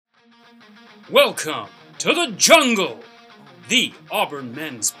Welcome to the jungle, the Auburn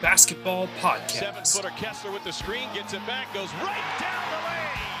men's basketball podcast. 7-footer Kessler with the screen, gets it back, goes right down the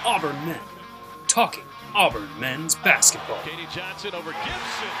lane. Auburn men, talking Auburn men's basketball. Katie Johnson over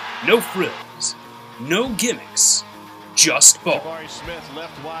Gibson. No frills, no gimmicks, just ball. Jabari Smith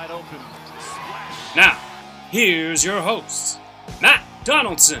left wide open. Splash. Now, here's your hosts, Matt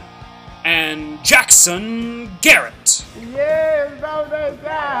Donaldson and Jackson Garrett.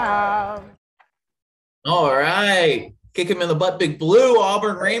 All right. Kick him in the butt, Big Blue.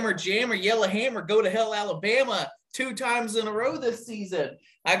 Auburn Rammer, Jammer, Yellow Hammer, go to hell, Alabama. 2 times in a row this season.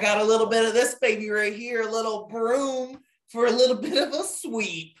 I got a little bit of this baby right here, a little broom for a little bit of a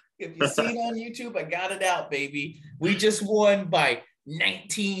sweep. If you see it on YouTube, I got it out, baby. We just won by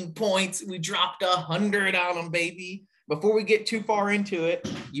 19 points. We dropped 100 on them, baby. Before we get too far into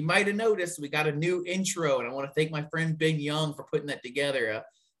it, you might have noticed we got a new intro, and I want to thank my friend Ben Young for putting that together.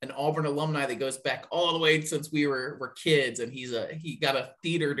 An Auburn alumni that goes back all the way since we were kids, and he got a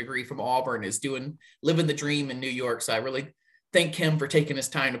theater degree from Auburn, is living the dream in New York. So I really thank him for taking his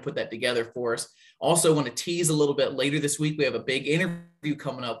time to put that together for us. Also want to tease a little bit later this week. We have a big interview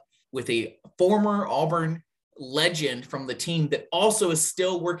coming up with a former Auburn legend from the team that also is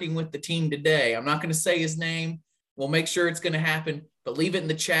still working with the team today. I'm not going to say his name. We'll make sure it's going to happen, but leave it in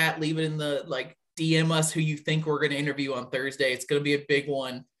the chat, leave it in the DM us who you think we're going to interview on Thursday. It's going to be a big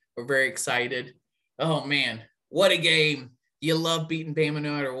one. We're very excited. Oh, man, what a game. You love beating Bama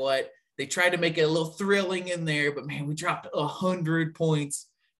no matter what. They tried to make it a little thrilling in there, but, man, we dropped 100 points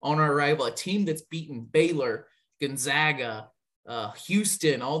on our rival, a team that's beaten Baylor, Gonzaga,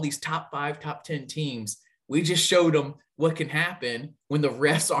 Houston, all these top 5, top 10 teams. We just showed them what can happen when the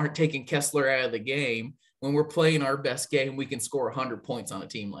refs aren't taking Kessler out of the game. When we're playing our best game, we can score 100 points on a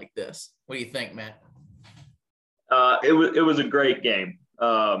team like this. What do you think, Matt? It was a great game.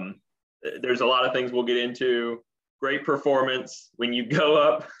 There's a lot of things we'll get into. Great performance. When you go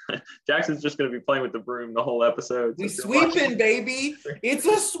up, Jackson's just going to be playing with the broom the whole episode. We sweeping, baby. It's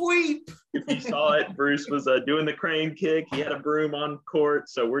a sweep. If you saw it, Bruce was doing the crane kick. He had a broom on court.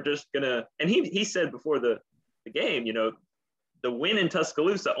 So we're just going to – and he said before the game, the win in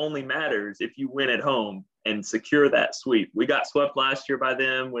Tuscaloosa only matters if you win at home and secure that sweep. We got swept last year by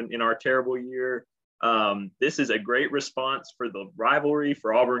them in our terrible year. This is a great response for the rivalry,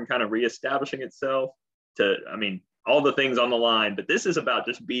 for Auburn kind of reestablishing itself all the things on the line, but this is about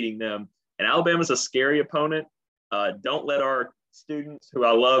just beating them. And Alabama's a scary opponent. Don't let our students, who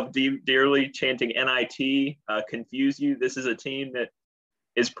I love dearly, chanting NIT, confuse you. This is a team that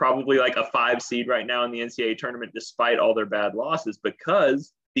is probably like a 5 seed right now in the NCAA tournament, despite all their bad losses,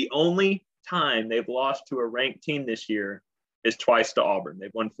 because the only time they've lost to a ranked team this year is twice to Auburn.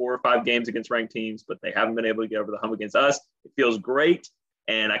 They've won 4 or 5 games against ranked teams, but they haven't been able to get over the hump against us. It feels great,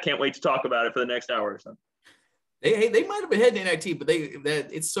 and I can't wait to talk about it for the next hour or so. They might have been heading to NIT, but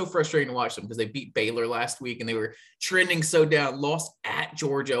it's so frustrating to watch them because they beat Baylor last week and they were trending so down, lost at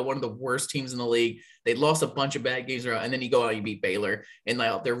Georgia, one of the worst teams in the league. They lost a bunch of bad games around, and then you go out and you beat Baylor, and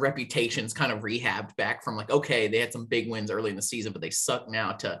their reputation's kind of rehabbed back from okay, they had some big wins early in the season, but they suck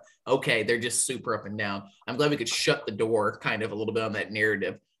now to, okay, they're just super up and down. I'm glad we could shut the door kind of a little bit on that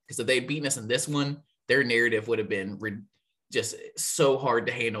narrative, because if they'd beaten us in this one, their narrative would have been just so hard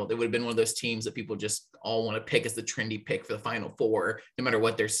to handle. It would have been one of those teams that people just all want to pick as the trendy pick for the Final Four, no matter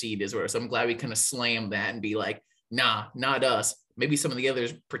what their seed is. So I'm glad we kind of slammed that and be like, nah, not us. Maybe some of the other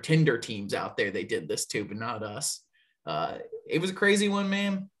pretender teams out there, they did this too, but not us. It was a crazy one,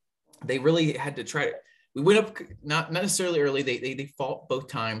 man. They really had to try. We went up, not necessarily early. They fought both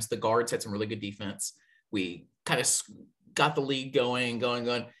times. The guards had some really good defense. We kind of got the lead going,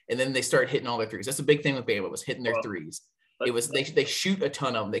 and then they started hitting all their threes. That's a big thing with Bama, was hitting their threes. It was they shoot a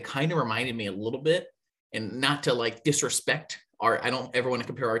ton of them. They kind of reminded me a little bit, and not to disrespect I don't ever want to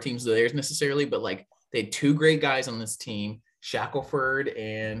compare our teams to theirs necessarily, but they had 2 great guys on this team, Shackelford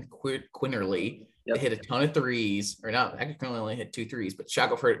and Quinterly. Yep. They hit a ton of threes, or not. I could only hit 2 threes, but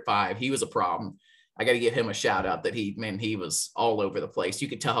Shackelford at 5, he was a problem. I got to give him a shout out that he was all over the place. You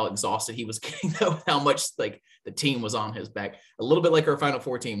could tell how exhausted he was getting, though, how much the team was on his back. A little bit like our Final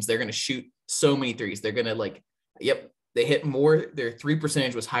Four teams. They're going to shoot so many threes. They're going to they hit more. Their 3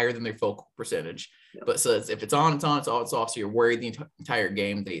 percentage was higher than their focal percentage. Yep. But so if it's on, it's on, it's off, it's off. So you're worried the entire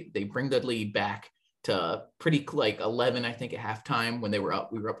game. They bring the lead back to pretty 11, I think, at halftime when we were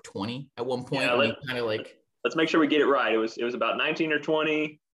up 20 at one point. Yeah, let's make sure we get it right. It was about 19 or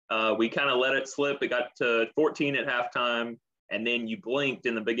 20. We kind of let it slip. It got to 14 at halftime, and then you blinked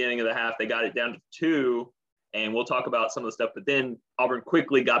in the beginning of the half. They got it down to 2, and we'll talk about some of the stuff. But then Auburn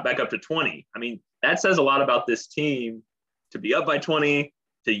quickly got back up to 20. I mean, that says a lot about this team to be up by 20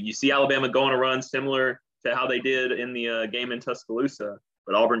 you see Alabama go on a run similar to how they did in the game in Tuscaloosa,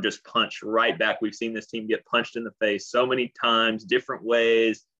 but Auburn just punched right back. We've seen this team get punched in the face so many times, different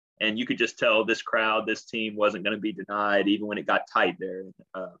ways, and you could just tell this crowd, this team wasn't going to be denied, even when it got tight there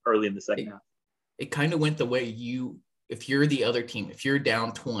early in the second half. It kind of went the way if you're the other team, if you're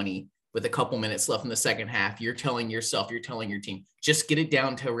down 20 with a couple minutes left in the second half, you're telling your team, just get it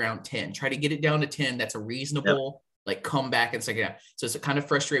down to around 10. Try to get it down to 10. That's a reasonable comeback in second half. So it's kind of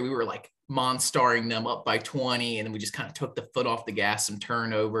frustrating. We were monstering them up by 20, and then we just kind of took the foot off the gas, some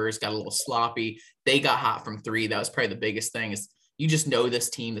turnovers, got a little sloppy. They got hot from three. That was probably the biggest thing is you just know this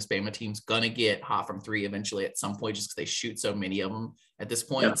Bama team's going to get hot from three eventually at some point just because they shoot so many of them at this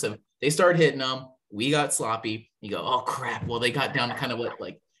point. Yeah. So they started hitting them. We got sloppy. You go, oh, crap. Well, they got down to kind of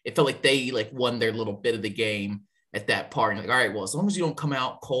it felt like they won their little bit of the game at that part. And all right, well, as long as you don't come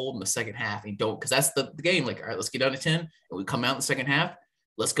out cold in the second half, and you don't, because that's the game. All right, let's get down to 10, and we come out in the second half.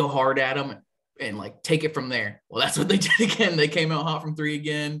 Let's go hard at them and take it from there. Well, that's what they did again. They came out hot from three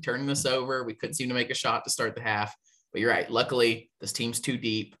again, turning us over. We couldn't seem to make a shot to start the half. But you're right. Luckily, this team's too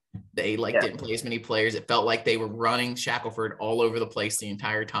deep. They didn't play as many players. It felt like they were running Shackelford all over the place the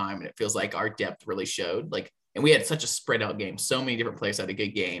entire time, and it feels like our depth really showed. And we had such a spread out game. So many different players had a good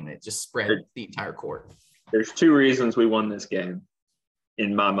game, and it just spread the entire court. There's two reasons we won this game,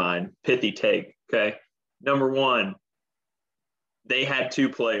 in my mind. Pithy take. Okay, number one, they had two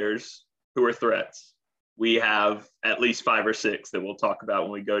players who were threats. We have at least 5 or 6 that we'll talk about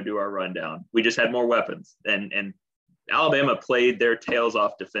when we go do our rundown. We just had more weapons, and Alabama played their tails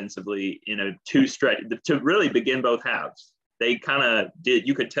off defensively in a 2 stretch to really begin both halves. They kind of did.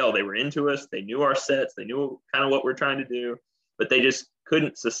 You could tell they were into us. They knew our sets. They knew kind of what we're trying to do, but they just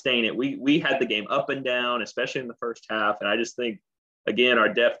couldn't sustain it. We had the game up and down, especially in the first half. And I just think, again,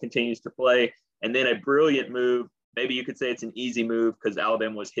 our depth continues to play. And then a brilliant move. Maybe you could say it's an easy move because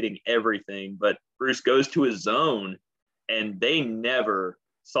Alabama was hitting everything, but Bruce goes to his zone, and they never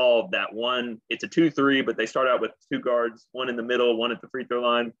solved that one. It's a 2-3, but they start out with 2 guards, one in the middle, one at the free throw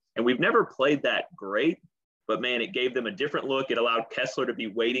line. And we've never played that great, but man, it gave them a different look. It allowed Kessler to be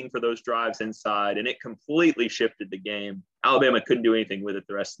waiting for those drives inside, and it completely shifted the game. Alabama couldn't do anything with it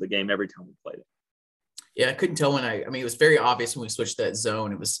the rest of the game every time we played it. Yeah, I couldn't tell I mean, it was very obvious when we switched that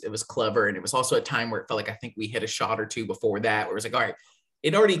zone. It was clever. And it was also a time where it felt like I think we hit a shot or two before that, where it was all right,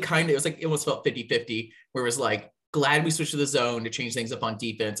 it already it almost felt 50-50, where it was glad we switched to the zone to change things up on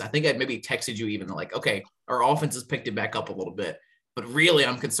defense. I think I'd maybe texted you even okay, our offense has picked it back up a little bit, but really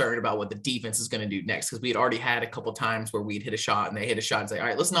I'm concerned about what the defense is going to do next, because we had already had a couple times where we'd hit a shot and they hit a shot and say, all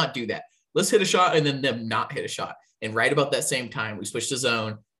right, let's not do that. Let's hit a shot and then them not hit a shot. And right about that same time, we switched to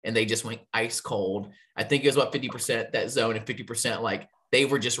zone and they just went ice cold. I think it was about 50% that zone and 50% they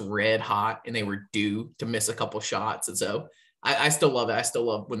were just red hot and they were due to miss a couple shots. And so I still love it. I still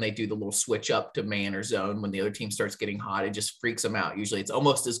love when they do the little switch up to man or zone when the other team starts getting hot. It just freaks them out. Usually it's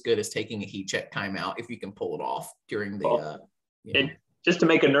almost as good as taking a heat check timeout if you can pull it off during the And just to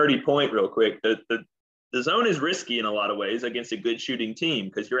make a nerdy point real quick, the zone is risky in a lot of ways against a good shooting team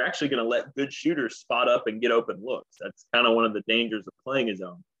because you're actually going to let good shooters spot up and get open looks. That's kind of one of the dangers of playing a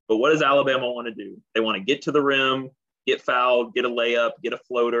zone. But what does Alabama want to do? They want to get to the rim, get fouled, get a layup, get a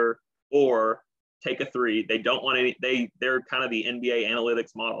floater, or take a 3. They don't want any. They're kind of the NBA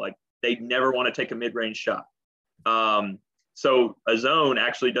analytics model. They never want to take a mid-range shot. So a zone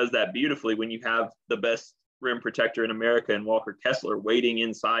actually does that beautifully when you have the best rim protector in America and Walker Kessler waiting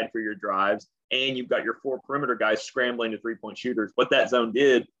inside for your drives, and you've got your 4 perimeter guys scrambling to 3-point shooters. What that zone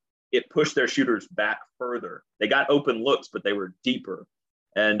did, it pushed their shooters back further. They got open looks, but they were deeper.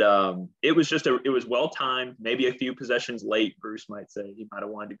 And it was well timed, maybe a few possessions late. Bruce might say he might have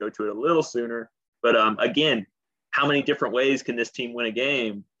wanted to go to it a little sooner. But again, how many different ways can this team win a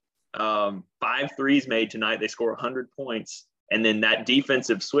game? 5 threes made tonight. They score 100 points. And then that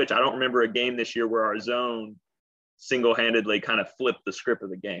defensive switch, I don't remember a game this year where our zone single-handedly kind of flipped the script of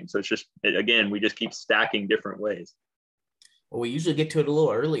the game. So it's just, again, we just keep stacking different ways. Well, we usually get to it a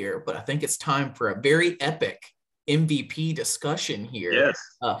little earlier, but I think it's time for a very epic MVP discussion here. Yes.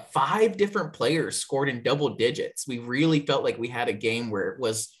 5 different players scored in double digits. We really felt like we had a game where it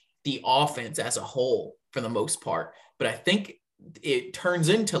was the offense as a whole for the most part. But I think it turns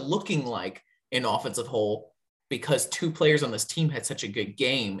into looking like an offensive whole because 2 players on this team had such a good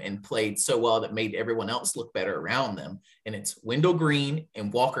game and played so well that made everyone else look better around them. And it's Wendell Green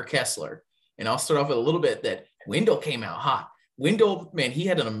and Walker Kessler. And I'll start off with a little bit that Wendell came out hot. Wendell, man, he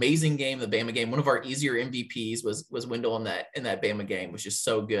had an amazing game, the Bama game. One of our easier MVPs was Wendell in that Bama game, was just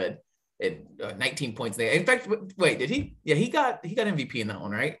so good. 19 points there. In fact, wait, did he? Yeah, he got MVP in that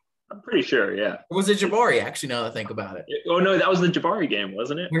one, right? I'm pretty sure, yeah. Or was it Jabari, actually, now that I think about it? Oh, no, that was the Jabari game,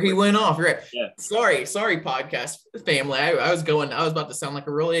 wasn't it? Where he went off, right? Yeah. Sorry, podcast family. I was about to sound like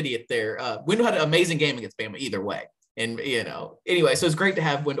a real idiot there. Wendell had an amazing game against Bama either way. And, anyway, so it's great to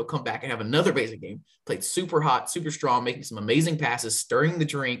have Wendell come back and have another amazing game. Played super hot, super strong, making some amazing passes, stirring the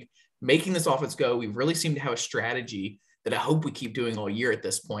drink, making this offense go. We really seem to have a strategy that I hope we keep doing all year at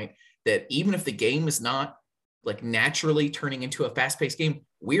this point, that even if the game is not like naturally turning into a fast-paced game,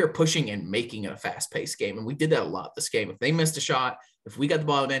 we are pushing and making it a fast-paced game. And we did that a lot this game. If they missed a shot, if we got the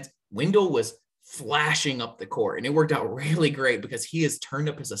ball in ends, Wendell was flashing up the court. And it worked out really great because he has turned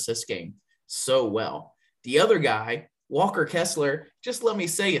up his assist game so well. The other guy, Walker Kessler, just let me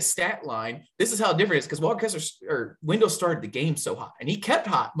say a stat line. This is how different it is, because Wendell started the game so hot. And he kept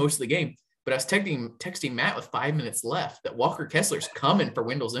hot most of the game. But I was texting Matt with 5 minutes left that Walker Kessler's coming for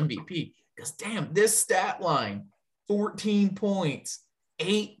Wendell's MVP. Because, damn, this stat line, 14 points,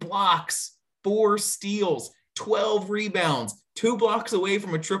 8 blocks, 4 steals, 12 rebounds, 2 blocks away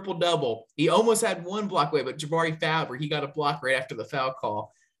from a triple-double. He almost had 1 block away, but Jabari fouled where he got a block right after the foul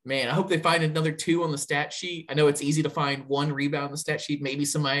call. Man, I hope they find another 2 on the stat sheet. I know it's easy to find 1 rebound on the stat sheet, maybe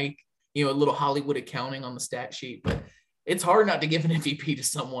somebody, a little Hollywood accounting on the stat sheet, but it's hard not to give an MVP to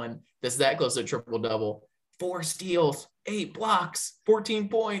someone that's that close to a triple-double. 4 steals, 8 blocks, 14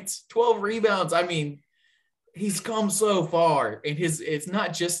 points, 12 rebounds. I mean, he's come so far, and it's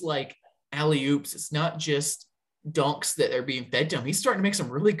not just like alley-oops. It's not just dunks that are being fed to him. He's starting to make some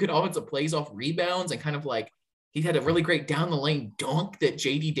really good offensive plays off rebounds, and kind of like he had a really great down-the-lane dunk that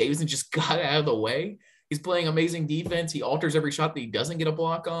J.D. Davison just got out of the way. He's playing amazing defense. He alters every shot that he doesn't get a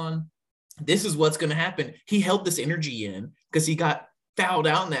block on. This is what's going to happen. He held this energy in because he got fouled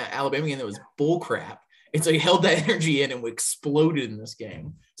out in that Alabama game that was bull crap. And so he held that energy in and exploded in this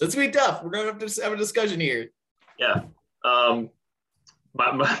game. So it's going to be tough. We're going to have to have a discussion here. Yeah. By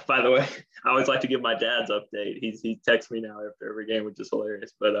the way, I always like to give my dad's update. He texts me now after every game, which is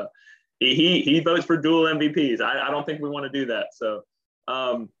hilarious. But he votes for dual MVPs. I don't think we want to do that. So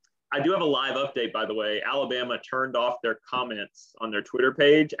I do have a live update, by the way. Alabama turned off their comments on their Twitter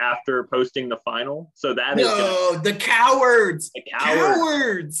page after posting the final. So that is the cowards. The cowards.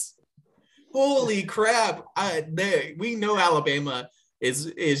 Cowards. Holy crap. We know Alabama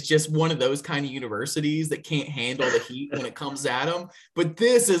is just one of those kind of universities that can't handle the heat when it comes at them. But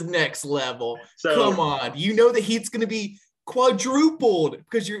this is next level. So, come on. You know the heat's going to be quadrupled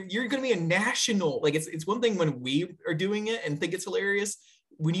because you're going to be a national. Like it's one thing when we are doing it and think it's hilarious.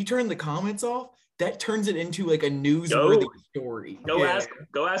 When you turn the comments off, that turns it into like a newsworthy story. Go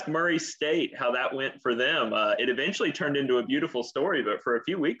ask Murray State how that went for them. It eventually turned into a beautiful story, but for a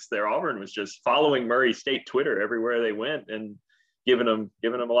few weeks there, Auburn was just following Murray State Twitter everywhere they went and giving them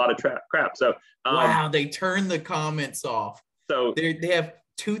a lot of crap. So wow, they turned the comments off. So they have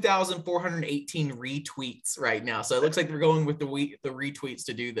 2,418 retweets right now. So it looks like they're going with the retweets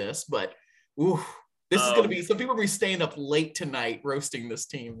to do this, but ooh. This is going to be – some people will be staying up late tonight roasting this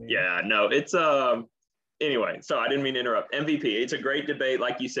team. Man. Yeah, no, it's anyway, so I didn't mean to interrupt. MVP, it's a great debate.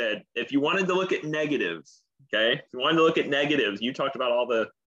 Like you said, if you wanted to look at negatives, okay, if you wanted to look at negatives, you talked about all the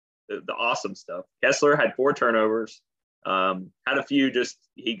awesome stuff. Kessler had 4 turnovers, had a few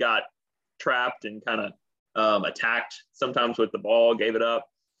he got trapped and kind of attacked sometimes with the ball, gave it up.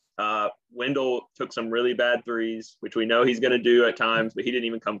 Wendell took some really bad threes, which we know he's going to do at times, but he didn't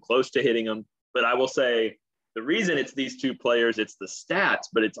even come close to hitting them. But I will say the reason it's these 2 players, it's the stats,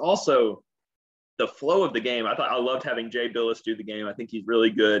 but it's also the flow of the game. I loved having Jay Billis do the game. I think he's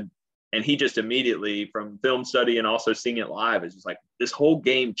really good. And he just immediately, from film study and also seeing it live, is just like this whole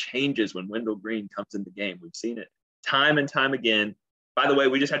game changes when Wendell Green comes in the game. We've seen it time and time again. By the way,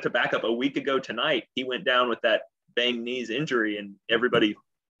 we just have to back up. A week ago tonight, he went down with that banged knees injury, and everybody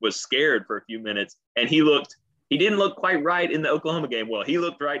was scared for a few minutes. And he didn't look quite right in the Oklahoma game. Well, he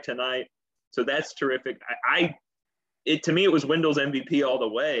looked right tonight. So that's terrific. To me, it was Wendell's MVP all the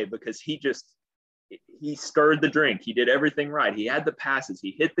way because he stirred the drink. He did everything right. He had the passes.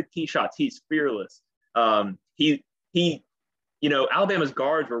 He hit the key shots. He's fearless. Alabama's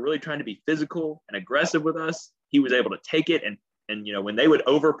guards were really trying to be physical and aggressive with us. He was able to take it and when they would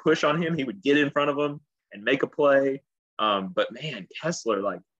over push on him, he would get in front of them and make a play. But man, Kessler,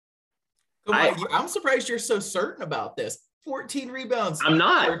 I'm surprised you're so certain about this. 14 rebounds. I'm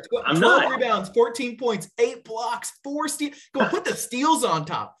not. 12 rebounds, 14 points, 8 blocks, 4 steals. Go put the steals on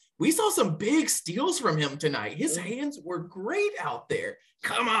top. We saw some big steals from him tonight. His hands were great out there.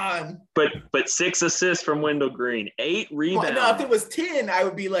 Come on. But 6 assists from Wendell Green, 8 rebounds. Well, no, if it was 10, I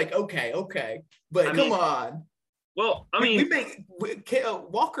would be like, okay. But come on. Well, I mean,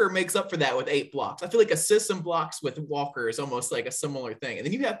 Walker makes up for that with 8 blocks. I feel like assists and blocks with Walker is almost like a similar thing. And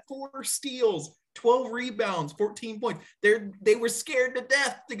then you have 4 steals, 12 rebounds, 14 points. They were scared to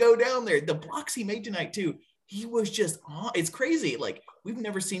death to go down there. The blocks he made tonight too, he was just it's crazy. Like, we've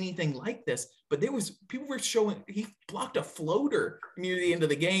never seen anything like this. But people were showing he blocked a floater near the end of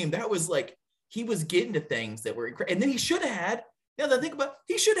the game. That was like, he was getting to things that were incredible. And then he should have had. Now that I think about it,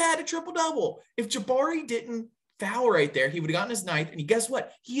 he should have had a triple-double. If Jabari didn't foul right there, he would have gotten his ninth. And guess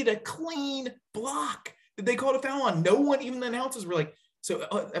what? He had a clean block that they called a foul on. No one, even the announcers, were like,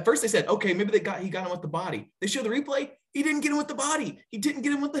 so at first they said, okay, maybe he got him with the body. They showed the replay. He didn't get him with the body. He didn't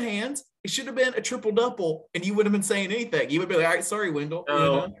get him with the hands. It should have been a triple-double, and you wouldn't have been saying anything. You would be like, all right, sorry, Wendell.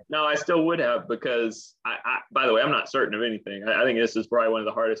 No, I still would have, because I by the way, I'm not certain of anything. I think this is probably one of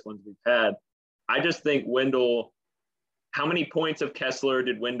the hardest ones we've had. I just think Wendell, how many points of Kessler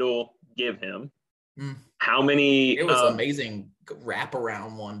did Wendell give him? How many? It was an amazing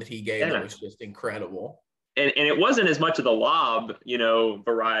wraparound one that he gave. It was just incredible. And it wasn't as much of the lob,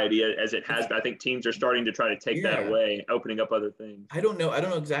 variety as it has. I think teams are starting to try to take that away, opening up other things. I don't know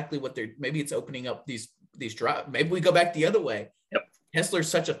exactly what maybe it's opening up these drives. Maybe we go back the other way. Yep. Kessler's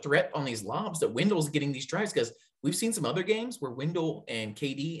such a threat on these lobs that Wendell's getting these drives, because we've seen some other games where Wendell and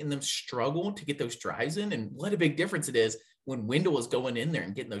KD and them struggle to get those drives in. And what a big difference it is when Wendell is going in there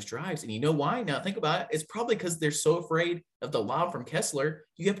and getting those drives. And you know why? Now think about it. It's probably because they're so afraid of the lob from Kessler.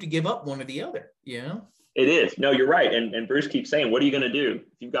 You have to give up one or the other, It is. No, you're right. And Bruce keeps saying, what are you going to do?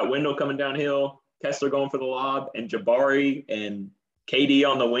 If you've got Wendell coming downhill, Kessler going for the lob, and Jabari and KD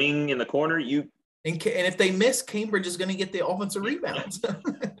on the wing in the corner, and if they miss, Cambridge is going to get the offensive rebounds.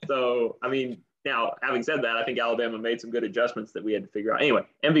 So, I mean, now, having said that, I think Alabama made some good adjustments that we had to figure out. Anyway,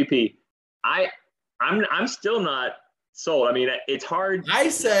 MVP. I'm still not sold. I mean, it's hard. I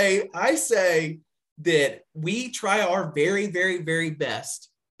say that we try our very, very, very best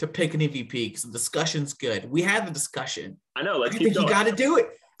to pick an MVP, because the discussion's good. We had the discussion. I know. I think you got to do it.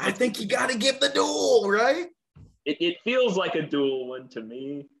 I think you got to give the duel, right? It feels like a dual one to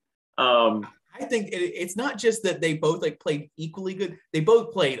me. I think it's not just that they both played equally good. They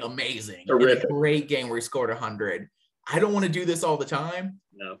both played amazing. Terrific. In a great game where he scored 100. I don't want to do this all the time.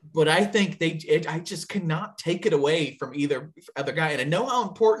 No. But I think I just cannot take it away from either other guy. And I know how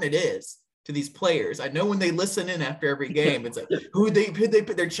important it is to these players. I know when they listen in after every game, it's like, who they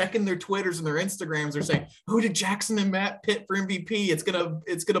put, they're checking their Twitters and their Instagrams. They're saying, who did Jackson and Matt pick for MVP? It's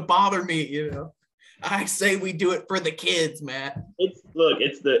gonna bother me, I say we do it for the kids, Matt.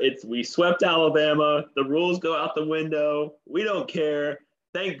 We swept Alabama. The rules go out the window. We don't care.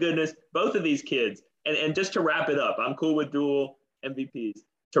 Thank goodness. Both of these kids. And just to wrap it up, I'm cool with dual MVPs.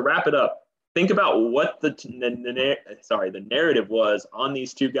 To wrap it up, think about what the narrative was on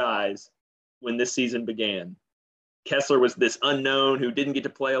these two guys when this season began. Kessler was this unknown who didn't get to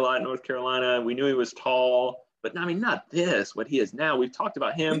play a lot in North Carolina. We knew he was tall, but I mean, not what he is now. We've talked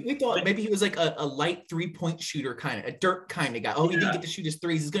about him. We thought maybe he was like a light 3-point shooter, a dirt kind of guy. Oh, he didn't get to shoot his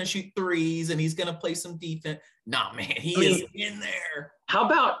threes. He's going to shoot threes and he's going to play some defense. Nah, man, he is in there. How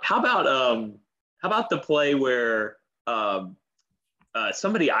about the play where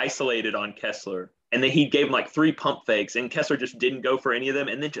somebody isolated on Kessler, and then he gave him 3 pump fakes, and Kessler just didn't go for any of them,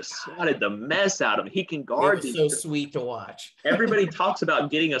 and then just swatted the mess out of him. He can guard. It was so sweet to watch. Everybody talks about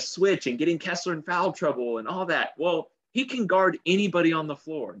getting a switch and getting Kessler in foul trouble and all that. Well, he can guard anybody on the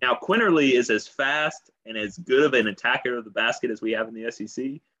floor. Now, Quinterly is as fast and as good of an attacker of the basket as we have in the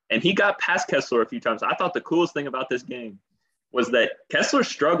SEC, and he got past Kessler a few times. I thought the coolest thing about this game was that Kessler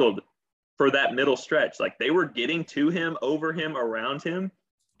struggled for that middle stretch. They were getting to him, over him, around him.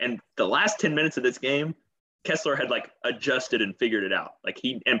 And the last 10 minutes of this game, Kessler had adjusted and figured it out.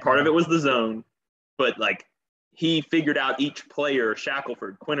 And part of it was the zone, but he figured out each player,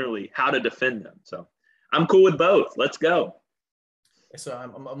 Shackelford, Quinterly, how to defend them. So I'm cool with both. Let's go. So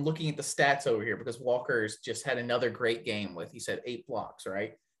I'm looking at the stats over here, because Walker's just had another great game he said 8 blocks,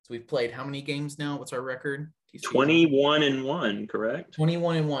 right? So we've played how many games now? What's our record? 21-1, correct?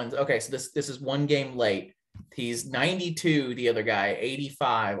 21-1. Okay, so this is one game late. He's 92, the other guy,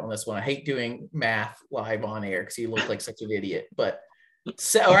 85 on this one. I hate doing math live on air because he looked like such an idiot. But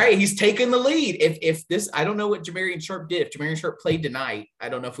all right, he's taking the lead. If this, I don't know what Jamarian Sharp did. If Jamarian Sharp played tonight, I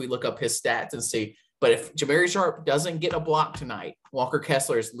don't know if we look up his stats and see. But if Jamarian Sharp doesn't get a block tonight, Walker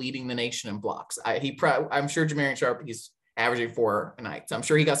Kessler is leading the nation in blocks. I'm sure Jamarian Sharp, he's averaging 4 a night. So I'm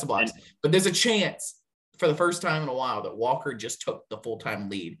sure he got some blocks. But there's a chance for the first time in a while that Walker just took the full-time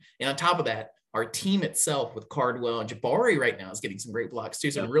lead. And on top of that, our team itself with Cardwell and Jabari right now is getting some great blocks too.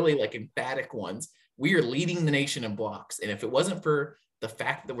 Some really emphatic ones. We are leading the nation in blocks. And if it wasn't for the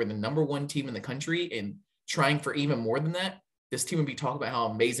fact that we're the number 1 team in the country and trying for even more than that, this team would be talking about how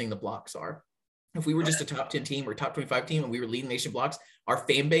amazing the blocks are. If we were just a top 10 team or top 25 team and we were leading nation blocks, our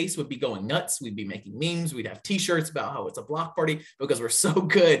fan base would be going nuts. We'd be making memes. We'd have t-shirts about how it's a block party because we're so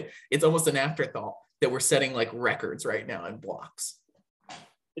good. It's almost an afterthought that we're setting like records right now in blocks.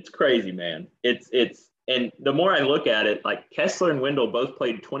 It's crazy, man. And the more I look at it, like Kessler and Wendell both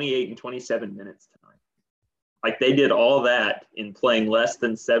played 28 and 27 minutes tonight. Like they did all that in playing less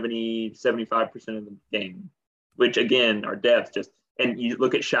than 70, 75% of the game, which again, our depth just, and you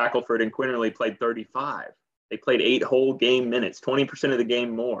look at Shackelford and Quinterly played 35. They played 8 whole game minutes, 20% of the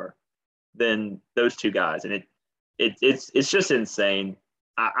game more than those two guys. And it's just insane.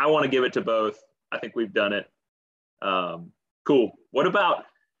 I want to give it to both. I think we've done it. Cool. What about,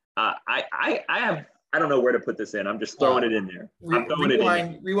 I don't know where to put this in. I'm just throwing it in there.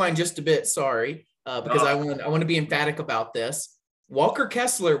 Rewind just a bit. Sorry. Because I want to be emphatic about this. Walker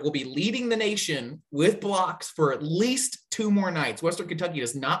Kessler will be leading the nation with blocks for at least 2 more nights. Western Kentucky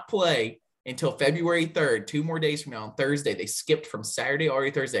does not play until February 3rd, 2 more days from now on Thursday. They skipped from Saturday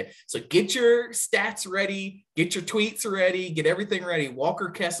already Thursday. So get your stats ready, get your tweets ready, get everything ready. Walker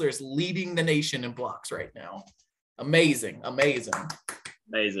Kessler is leading the nation in blocks right now. Amazing.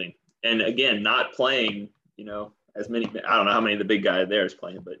 And again, not playing, as many, I don't know how many of the big guys there is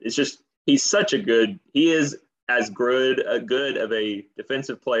playing, but it's just, he is as good of a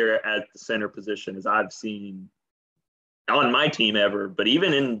defensive player at the center position as I've seen on my team ever. But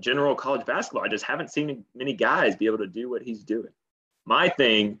even in general college basketball, I just haven't seen many guys be able to do what he's doing. My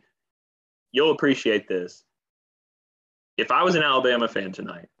thing, you'll appreciate this. If I was an Alabama fan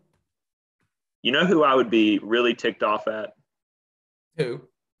tonight, you know who I would be really ticked off at? Who?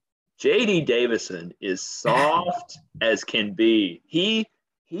 J.D. Davison is soft as can be. He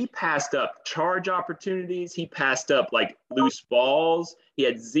passed up charge opportunities. He passed up like loose balls. He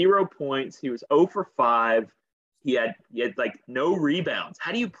had 0 points. He was 0 for 5. He had like no rebounds.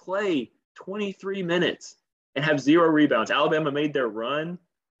 How do you play 23 minutes and have 0 rebounds? Alabama made their run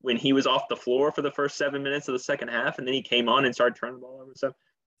when he was off the floor for the first 7 minutes of the second half, and then he came on and started turning the ball over. So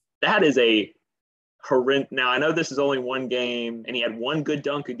that is a horrendous. Now, I know this is only one game, and he had one good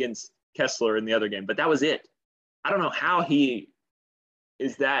dunk against Kessler in the other game, but that was it. I don't know how he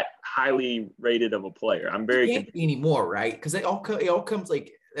is that highly rated of a player. I'm very confused anymore, right? Because it all comes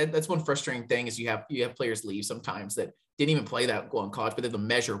like that's one frustrating thing is you have players leave sometimes that didn't even play that well in college, but they're the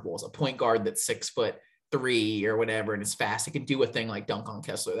measurables. A point guard that's 6'3" or whatever and is fast. It can do a thing like dunk on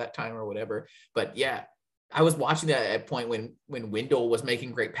Kessler that time or whatever. But yeah, I was watching that at a point when Wendell was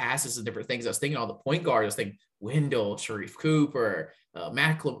making great passes and different things. I was thinking all the point guards. I was thinking Wendell, Sharif Cooper,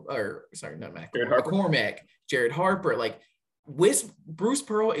 McCormick, Jared Harper. Like Bruce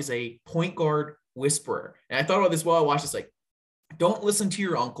Pearl is a point guard whisperer. And I thought about this while I watched this. Like, don't listen to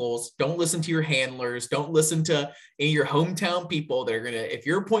your uncles. Don't listen to your handlers. Don't listen to any of your hometown people that are going to, if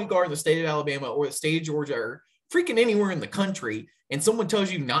you're a point guard in the state of Alabama or the state of Georgia or freaking anywhere in the country, and someone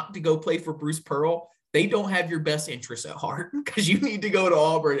tells you not to go play for Bruce Pearl, they don't have your best interests at heart because you need to go to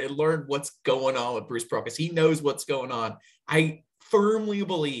Auburn and learn what's going on with Bruce Pearl because he knows what's going on. I firmly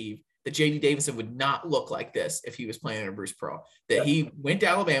believe that J.D. Davison would not look like this if he was playing under Bruce Pearl, that he went to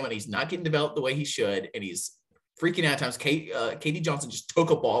Alabama and he's not getting developed the way he should, and he's freaking out at times. Katie Johnson just took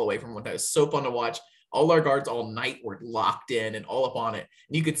a ball away from him. That was so fun to watch. All our guards all night were locked in and all up on it.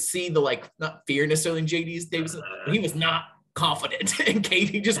 And you could see the, not fear necessarily in J.D. Davison, but he was not confident. And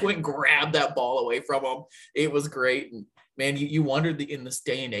Katie just went and grabbed that ball away from him. It was great. And man, you wondered in this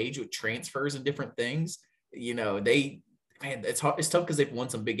day and age with transfers and different things, it's hard. It's tough because they've won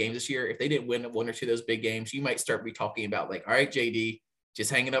some big games this year. If they didn't win 1 or 2 of those big games, you might start be talking about all right, JD,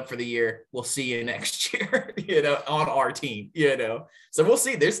 just hanging up for the year. We'll see you next year, on our team, So we'll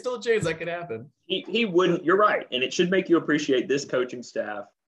see. There's still a chance that could happen. He wouldn't. You're right. And it should make you appreciate this coaching staff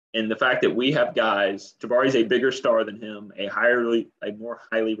and the fact that we have guys. Jabari's a bigger star than him, a more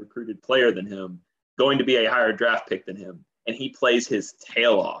highly recruited player than him, going to be a higher draft pick than him. And he plays his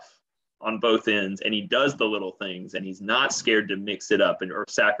tail off on both ends, and he does the little things, and he's not scared to mix it up or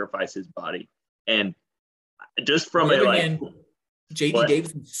sacrifice his body. And just from J.D.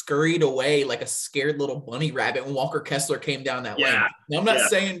 Davison scurried away like a scared little bunny rabbit when Walker Kessler came down that lane. Now, I'm not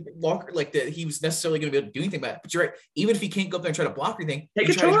saying Walker that he was necessarily going to be able to do anything about it, but you're right. Even if he can't go up there and try to block anything, take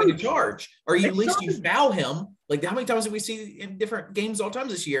a charge, or at least you foul him. Like, how many times did we see in different games all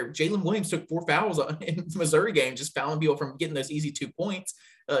times this year? Jalen Williams took 4 fouls in the Missouri game, just fouling people from getting those easy 2 points.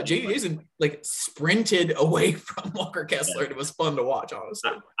 J.D. Davison sprinted away from Walker Kessler. It was fun to watch,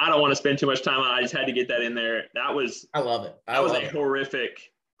 honestly. I don't want to spend too much time on it. I just had to get that in there. I love it. That was a horrific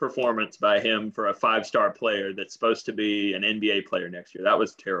performance by him for a 5-star player that's supposed to be an NBA player next year. That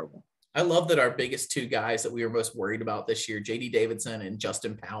was terrible. I love that our biggest two guys that we were most worried about this year, J.D. Davidson and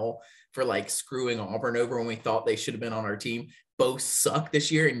Justin Powell, for like screwing Auburn over when we thought they should have been on our team, both suck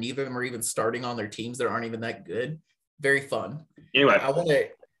this year, and neither of them are even starting on their teams that aren't even that good. Very fun. Anyway, I want to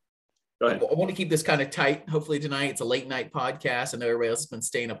go ahead. I want to keep this kind of tight. Hopefully tonight it's a late night podcast. I know everybody else has been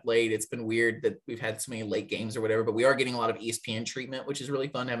staying up late. It's been weird that we've had so many late games or whatever, but we are getting a lot of ESPN treatment, which is really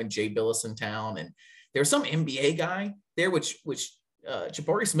fun, having Jay Billis in town. And there's some NBA guy there, which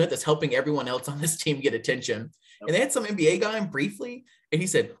Jabari Smith is helping everyone else on this team get attention. And they had some NBA guy in briefly, and he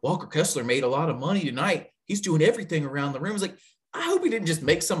said, Walker Kessler made a lot of money tonight. He's doing everything around the room. I was like, I hope he didn't just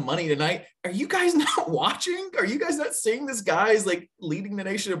make some money tonight. Are you guys not watching? Are you guys not seeing this guy is like leading the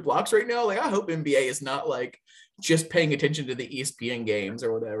nation of blocks right now? Like, I hope NBA is not like just paying attention to the ESPN games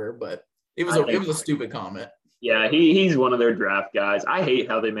or whatever, but it was a stupid comment. Yeah, he's one of their draft guys. I hate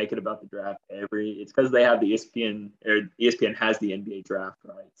how they make it about the draft it's because they have the ESPN, or ESPN has the NBA draft,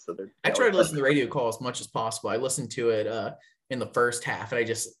 right? So I try to listen to the radio call as much as possible. I listened to it in the first half, and I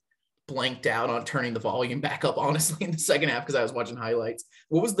just blanked out on turning the volume back up, honestly, in the second half because I was watching highlights.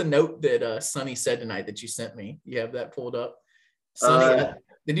 What was the note that Sonny said tonight that you sent me? You have that pulled up? Sonny,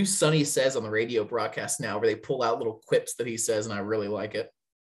 the new Sonny says on the radio broadcast now, where they pull out little quips that he says, and I really like it.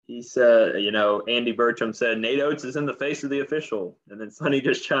 He said, Andy Burcham said, Nate Oates is in the face of the official. And then Sonny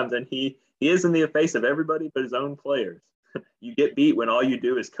just chimes in, he is in the face of everybody but his own players. You get beat when all you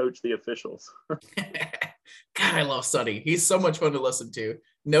do is coach the officials. God, I love Sonny. He's so much fun to listen to.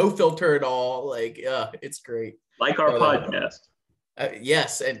 No filter at all. Like, it's great. Like our podcast.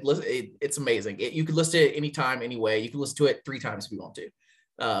 Yes, and listen, it's amazing. You can listen to it anytime, anyway. You can listen to it 3 times if you want to.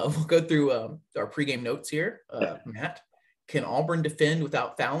 We'll go through our pregame notes here. Matt, can Auburn defend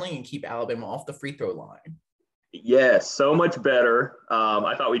without fouling and keep Alabama off the free throw line? Yes, so much better.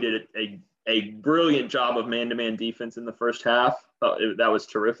 I thought we did a brilliant job of man-to-man defense in the first half. That was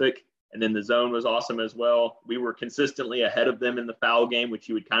terrific. And then the zone was awesome as well. We were consistently ahead of them in the foul game, which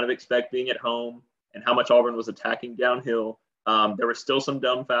you would kind of expect being at home, and how much Auburn was attacking downhill. There were still some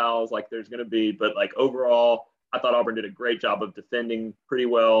dumb fouls like there's going to be, but like overall, I thought Auburn did a great job of defending pretty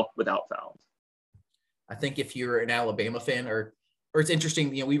well without fouls. I think if you're an Alabama fan or it's interesting,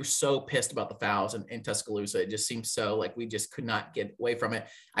 we were so pissed about the fouls in Tuscaloosa. It just seems so like we just could not get away from it.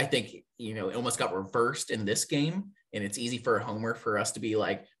 I think, it almost got reversed in this game, and it's easy for a homer for us to be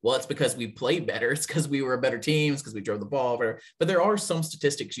like, well, it's because we played better. It's because we were a better team. It's because we drove the ball. But there are some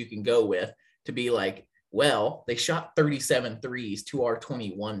statistics you can go with to be like, well, they shot 37 threes to our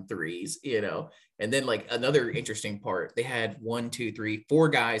 21 threes, and then like another interesting part, they had 4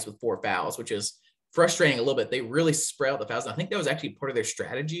 guys with 4 fouls, which is frustrating a little bit. They really spread out the fouls. And I think that was actually part of their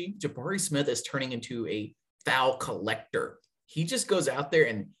strategy. Jabari Smith is turning into a foul collector. He just goes out there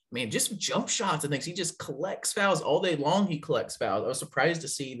and, man, just jump shots and things. He just collects fouls all day long. He collects fouls. I was surprised to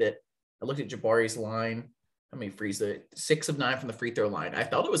see that. I looked at Jabari's line. How many frees? 6 of 9 from the free throw line. I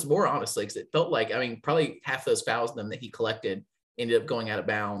thought it was more, honestly, because it felt like, probably half those fouls then that he collected ended up going out of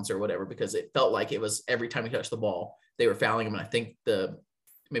bounds or whatever, because it felt like it was every time he touched the ball, they were fouling him. And I think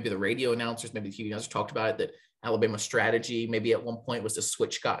maybe the radio announcers, maybe the TV announcers talked about it, that Alabama's strategy maybe at one point was to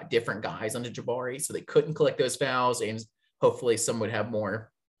switch different guys onto Jabari so they couldn't collect those fouls, and hopefully some would have more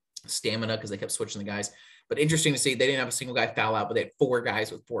stamina because they kept switching the guys. But interesting to see, they didn't have a single guy foul out, but they had 4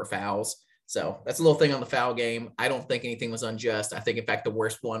 guys with 4 fouls. So that's a little thing on the foul game. I don't think anything was unjust. I think, in fact, the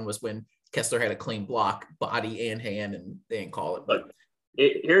worst one was when Kessler had a clean block, body and hand, and they didn't call it. But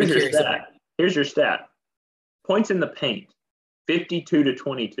here's your stat. Points in the paint.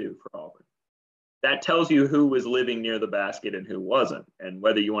 52-22 for Auburn. That tells you who was living near the basket and who wasn't, and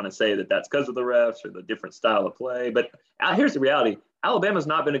whether you want to say that that's because of the refs or the different style of play. But here's the reality. Alabama's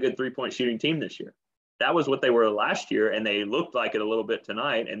not been a good 3-point shooting team this year. That was what they were last year, and they looked like it a little bit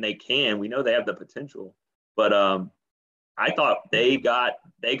tonight, and they can. We know they have the potential. But I thought they got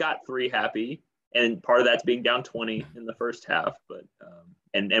 3 happy, and part of that's being down 20 in the first half. But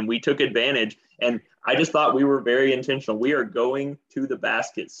and we took advantage. And I just thought we were very intentional. We are going to the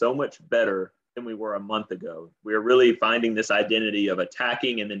basket so much better than we were a month ago. We're really finding this identity of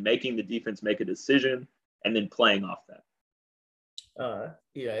attacking and then making the defense make a decision and then playing off that.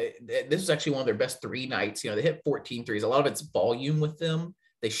 This was actually one of their best 3 nights. They hit 14 threes. A lot of it's volume with them.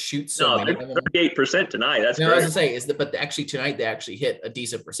 They shoot so many. 38% tonight. That's great. I was gonna say but actually tonight they actually hit a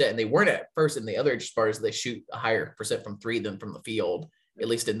decent percent, and they weren't at first in the other bars. They shoot a higher percent from 3 than from the field, at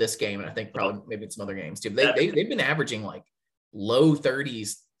least in this game, and I think probably maybe in some other games too. They've been averaging like low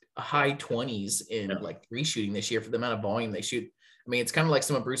 30s, high 20s in like 3 shooting this year for the amount of volume they shoot. I mean, it's kind of like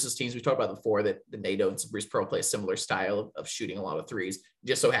some of Bruce's teams. We talked about before that the NATO and Bruce Pearl play a similar style of shooting a lot of threes.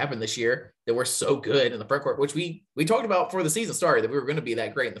 Just so happened this year that we're so good in the front court, which we talked about before the season started, that we were going to be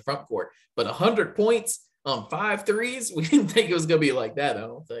that great in the front court. But 100 points on 5 threes, we didn't think it was going to be like that, I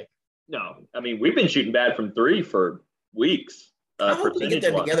don't think. No, I mean, we've been shooting bad from 3 for weeks. I hope we get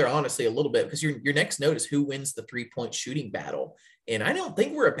that together, honestly, a little bit, because your next note is who wins the 3-point shooting battle. And I don't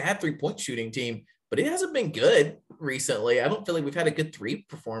think we're a bad 3-point shooting team, but it hasn't been good recently. I don't feel like we've had a good 3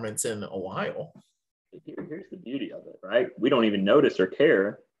 performance in a while. Here's the beauty of it, right? We don't even notice or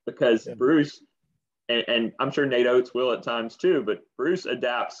care because Bruce, and I'm sure Nate Oates will at times too, but Bruce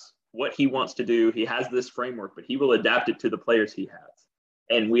adapts what he wants to do. He has this framework, but he will adapt it to the players he has.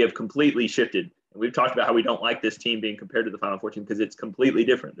 And we have completely shifted. And we've talked about how we don't like this team being compared to the Final Four team because it's completely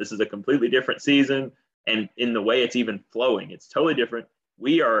different. This is a completely different season. And in the way it's even flowing, it's totally different.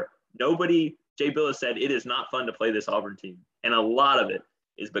 Jay Billis said, it is not fun to play this Auburn team. And a lot of it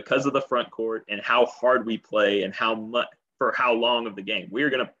is because of the front court and how hard we play and how much for how long of the game. We're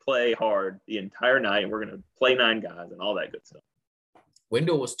going to play hard the entire night. And we're going to play 9 guys and all that good stuff.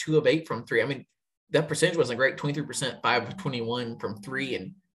 Wendell was 2 of 8 from 3. I mean, that percentage wasn't great, 23%, 5 of 21 from 3.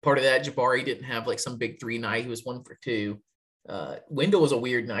 And part of that, Jabari didn't have like some big 3 night. He was 1 for 2. Wendell was a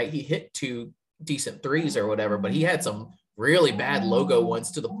weird night. He hit 2 decent 3s or whatever, but he had some really bad logo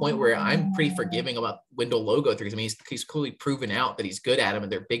ones to the point where I'm pretty forgiving about Wendell logo 3s. I mean, he's clearly proven out that he's good at them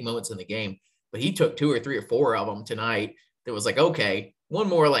and they're big moments in the game, but he took 2 or 3 or 4 of them tonight. That was like, okay, one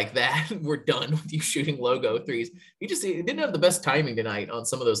more like that, we're done with you shooting logo 3s. He didn't have the best timing tonight on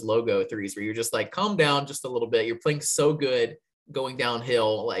some of those logo 3s where you're just like, calm down just a little bit. You're playing so good going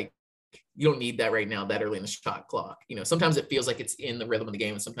downhill. Like, you don't need that right now, that early in the shot clock. You know, sometimes it feels like it's in the rhythm of the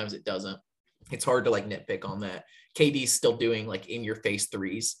game and sometimes it doesn't. It's hard to like nitpick on that. KD's still doing like in your face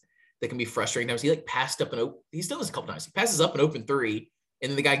 3s that can be frustrating. Times he like passed up he's done this a couple times. He passes up an open 3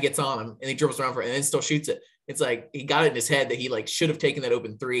 and then the guy gets on him and he dribbles around for it and then still shoots it. It's like he got it in his head that he like should have taken that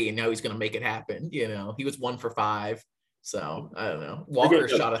open 3 and now he's going to make it happen. You know, he was 1 for 5. So I don't know. Walker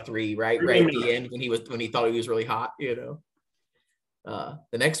shot a 3 right at the end when he thought he was really hot, you know.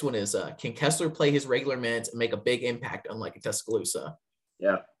 The next one is can Kessler play his regular minutes and make a big impact unlike in Tuscaloosa?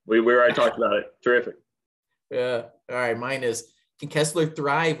 Yeah, we already talked about it. Terrific. Yeah. All right. Mine is, can Kessler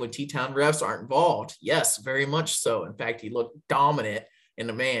thrive when T-Town refs aren't involved? Yes, very much so. In fact, he looked dominant. And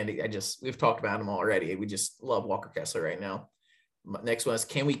the man, we've talked about him already. We just love Walker Kessler right now. Next one is,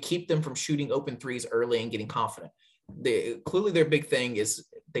 can we keep them from shooting open 3s early and getting confident? Clearly their big thing is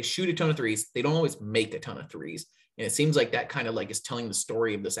they shoot a ton of 3s. They don't always make a ton of 3s. And it seems like that kind of like is telling the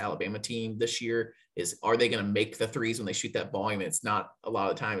story of this Alabama team this year is, are they going to make the 3s when they shoot that volume? And it's not a lot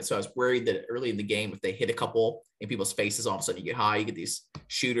of the time. So I was worried that early in the game, if they hit a couple in people's faces, all of a sudden you get high, you get these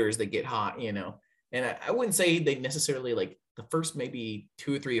shooters that get hot, you know. And I wouldn't say they necessarily like the first maybe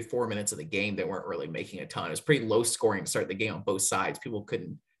 2 or 3 or 4 minutes of the game, they weren't really making a ton. It was pretty low scoring to start the game on both sides. People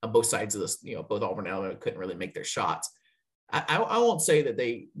couldn't, on both sides of this, you know, both Auburn and Alabama couldn't really make their shots. I won't say that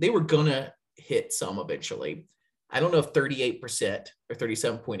they were going to hit some eventually. I don't know if 38% or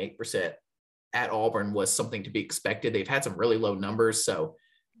 37.8% at Auburn was something to be expected. They've had some really low numbers. So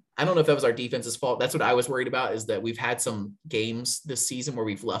I don't know if that was our defense's fault. That's what I was worried about, is that we've had some games this season where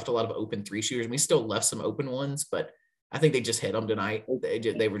we've left a lot of open 3 shooters. And we still left some open ones, but I think they just hit them tonight.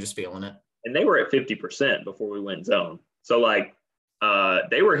 They were just feeling it. And they were at 50% before we went zone. So like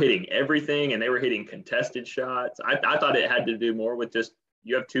they were hitting everything and they were hitting contested shots. I thought it had to do more with just,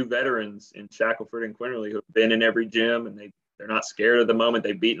 you have 2 veterans in Shackelford and Quinterly who've been in every gym and they're not scared of the moment.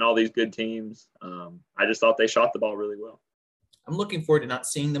 They've beaten all these good teams. I just thought they shot the ball really well. I'm looking forward to not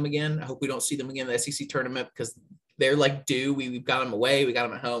seeing them again. I hope we don't see them again in the SEC tournament because they're like due. We've got them away. We got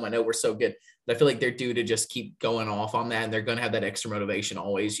them at home. I know we're so good, but I feel like they're due to just keep going off on that. And they're going to have that extra motivation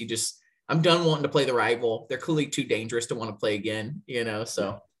always. I'm done wanting to play the rival. They're clearly too dangerous to want to play again, you know?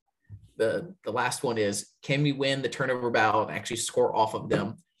 So the last one is, can we win the turnover battle and actually score off of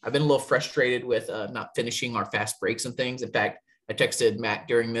them? I've been a little frustrated with not finishing our fast breaks and things. In fact, I texted Matt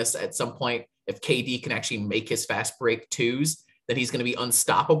during this at some point, if KD can actually make his fast break 2s, then he's going to be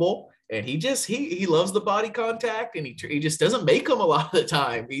unstoppable. And he loves the body contact and he just doesn't make them a lot of the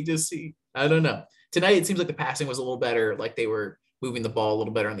time. I don't know. Tonight, it seems like the passing was a little better. Like they were moving the ball a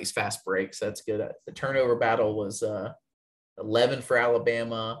little better on these fast breaks. That's good. The turnover battle was 11 for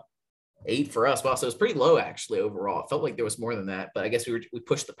Alabama, 8 for us. Wow, so it was pretty low actually overall. It felt like there was more than that, but I guess we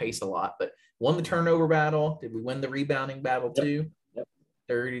pushed the pace a lot. But won the turnover battle. Did we win the rebounding battle too?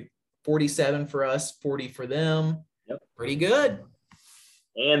 Yep. 47 for us, 40 for them. Yep. Pretty good.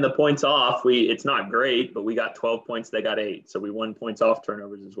 And the points off, it's not great, but we got 12 points. They got 8. So we won points off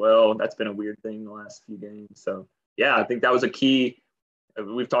turnovers as well. That's been a weird thing the last few games. So yeah, I think that was a key.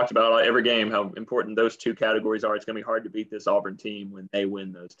 We've talked about every game how important those two categories are. It's going to be hard to beat this Auburn team when they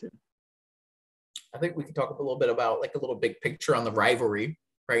win those two. I think we can talk a little bit about like a little big picture on the rivalry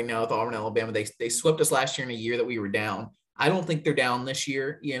right now with Auburn and Alabama. They swept us last year in a year that we were down. I don't think they're down this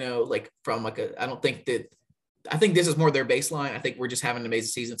year, like from like I think this is more their baseline. I think we're just having an amazing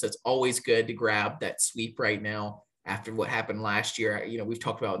season. So it's always good to grab that sweep right now after what happened last year. We've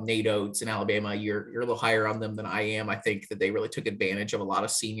talked about Nate Oates in Alabama. You're a little higher on them than I am. I think that they really took advantage of a lot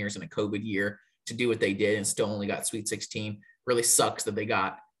of seniors in a COVID year to do what they did and still only got Sweet 16. Really sucks that they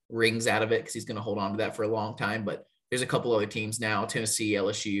got rings out of it because he's going to hold on to that for a long time. But there's a couple other teams now, Tennessee,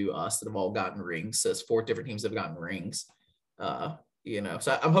 LSU, us, that have all gotten rings. So it's 4 different teams that have gotten rings.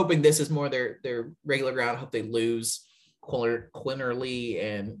 So I'm hoping this is more their regular ground. I hope they lose Quinterly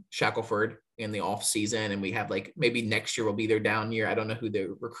and Shackelford in the off season, and we have like maybe next year will be their down year. I don't know who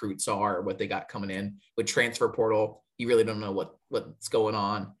the recruits are or what they got coming in with transfer portal. You really don't know what's going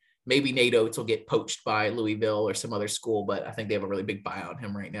on. Maybe Nate Oates will get poached by Louisville or some other school, but I think they have a really big buy on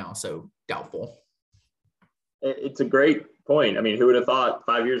him right now. So doubtful. It's a great point. I mean, who would have thought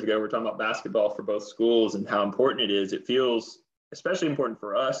 5 years ago we're talking about basketball for both schools and how important it is. It feels especially important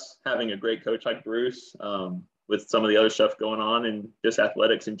for us having a great coach like Bruce with some of the other stuff going on and just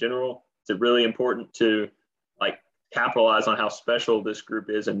athletics in general. It's really important to like capitalize on how special this group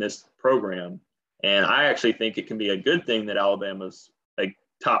is in this program. And I actually think it can be a good thing that Alabama's like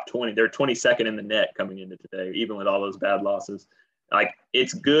top 20. They're 22nd in the net coming into today, even with all those bad losses. Like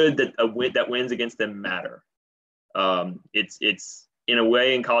it's good that a win that wins against them matter. It's in a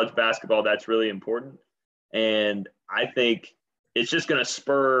way in college basketball that's really important. And I think it's just going to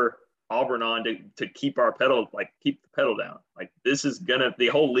spur Auburn on to keep the pedal down. Like this is the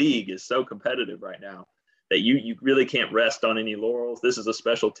whole league is so competitive right now that you really can't rest on any laurels. This is a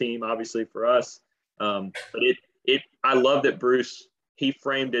special team, obviously, for us. But I love that Bruce, he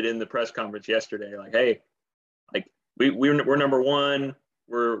framed it in the press conference yesterday. Like, hey, like we're number one.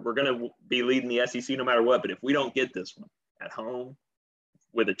 We're going to be leading the SEC no matter what. But if we don't get this one at home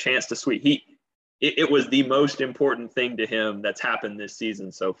with a chance to sweep, it was the most important thing to him that's happened this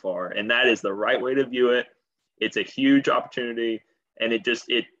season so far. And that is the right way to view it. It's a huge opportunity. And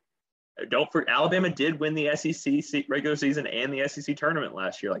Alabama did win the SEC regular season and the SEC tournament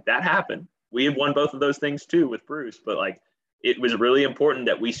last year. Like that happened. We had won both of those things too with Bruce, but like it was really important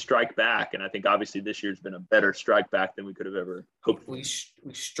that we strike back. And I think obviously this year's been a better strike back than we could have ever hoped. We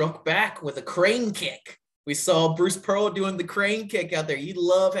struck back with a crane kick. We saw Bruce Pearl doing the crane kick out there. You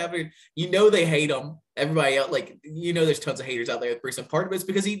love having, they hate him. Everybody else, there's tons of haters out there with Bruce. And part of it's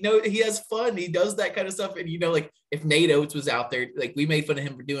because he has fun. He does that kind of stuff. And, if Nate Oates was out there, like we made fun of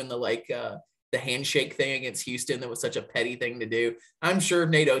him for doing the handshake thing against Houston. That was such a petty thing to do. I'm sure if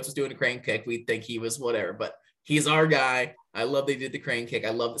Nate Oates was doing a crane kick, we'd think he was whatever, but he's our guy. I love they did the crane kick.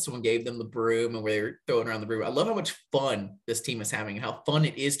 I love that someone gave them the broom and where they were throwing around the broom. I love how much fun this team is having and how fun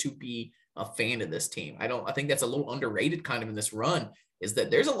it is to be a fan of this team. I think that's a little underrated kind of in this run, is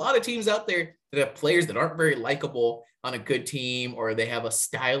that there's a lot of teams out there that have players that aren't very likable on a good team, or they have a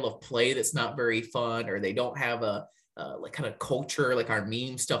style of play that's not very fun, or they don't have a like kind of culture, like our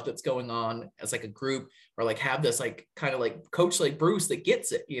meme stuff that's going on as like a group, or like have this like kind of like coach like Bruce that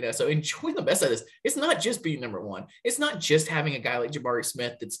gets it, so enjoy the best of this. It's not just being number one. It's not just having a guy like Jabari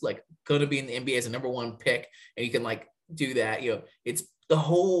Smith that's like going to be in the NBA as a number one pick and you can like do that. It's the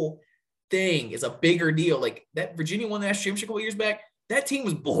whole thing is a bigger deal. Like that Virginia won the national championship a couple years back. That team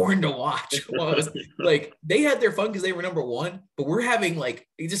was boring to watch. Like they had their fun because they were number one, but we're having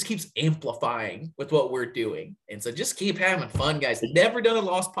it just keeps amplifying with what we're doing. And so just keep having fun, guys. Never done a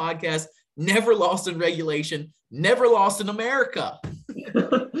lost podcast, never lost in regulation, never lost in America.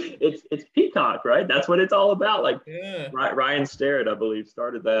 It's Peacock, right? That's what it's all about. Ryan Starrett, I believe,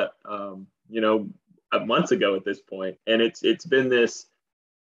 started that, months ago at this point. And it's been this,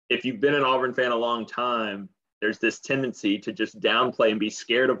 if you've been an Auburn fan a long time, there's this tendency to just downplay and be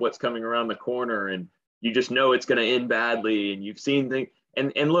scared of what's coming around the corner. And you just know it's going to end badly. And you've seen things.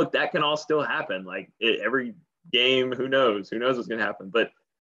 And look, that can all still happen. Every game, who knows what's going to happen. But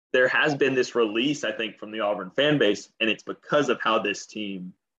there has been this release, I think, from the Auburn fan base. And it's because of how this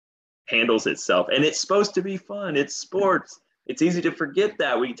team handles itself. And it's supposed to be fun. It's sports. It's easy to forget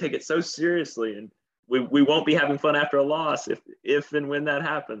that. We take it so seriously. And we won't be having fun after a loss if and when that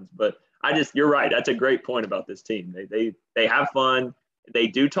happens. But you're right. That's a great point about this team. They have fun. They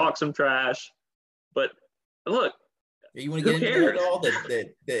do talk some trash, but look, you want to get into it all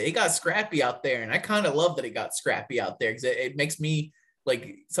that it got scrappy out there. And I kind of love that it got scrappy out there because it makes me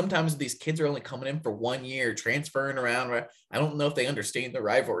like sometimes these kids are only coming in for 1 year, transferring around. Right? I don't know if they understand the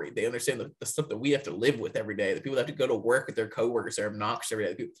rivalry. They understand the stuff that we have to live with every day. The people that have to go to work with their coworkers are obnoxious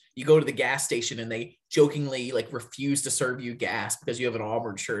every day. You go to the gas station and they jokingly like refuse to serve you gas because you have an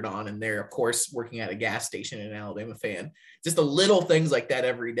Auburn shirt on, and they're of course working at a gas station and an Alabama fan. Just the little things like that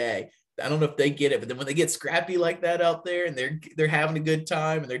every day. I don't know if they get it, but then when they get scrappy like that out there and they're having a good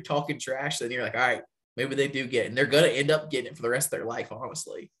time and they're talking trash, then you're like, all right, maybe they do get it. And they're going to end up getting it for the rest of their life,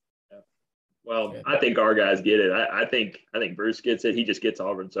 honestly. Yeah. Well, yeah. I think our guys get it. I think Bruce gets it. He just gets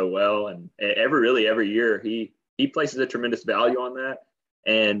Auburn so well. And every year he places a tremendous value on that.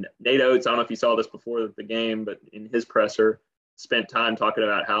 And Nate Oates, I don't know if you saw this before the game, but in his presser, spent time talking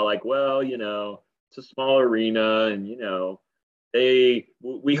about how, like, well, you know, it's a small arena and, you know,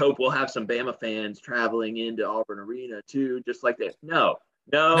 we hope we'll have some Bama fans traveling into Auburn Arena too, just like that. No.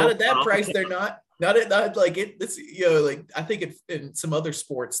 Not at that price. They're not like it. It's, you know, like I think in some other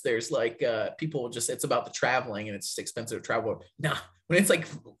sports, there's like people just, it's about the traveling and it's expensive to travel. Nah, when it's like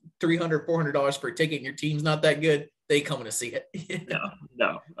 $300, $400 for a ticket and your team's not that good, they coming to see it.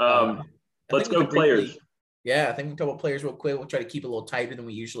 No. Let's go players. Yeah, I think we can talk about players real quick. We'll try to keep it a little tighter than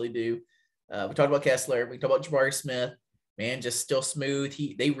we usually do. We talked about Kessler. We talked about Jabari Smith. Man, just still smooth.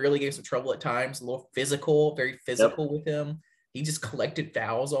 They really gave some trouble at times. A little physical, very physical with him. He just collected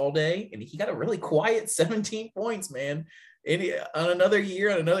fouls all day, and he got a really quiet 17 points, man. On another year,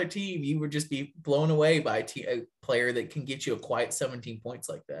 on another team, you would just be blown away by a player that can get you a quiet 17 points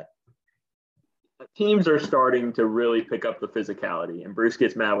like that. Teams are starting to really pick up the physicality, and Bruce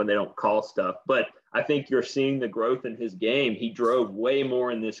gets mad when they don't call stuff. But I think you're seeing the growth in his game. He drove way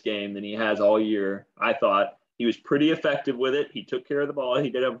more in this game than he has all year, I thought. He was pretty effective with it. He took care of the ball.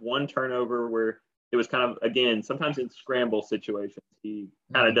 He did have one turnover where it was kind of, again, sometimes in scramble situations, he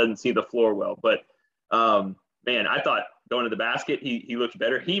kind of doesn't see the floor well. But, man, I thought going to the basket, he looked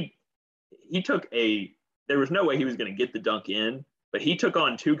better. He took there was no way he was going to get the dunk in, but he took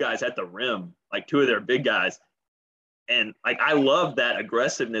on two guys at the rim, like two of their big guys. And, like, I love that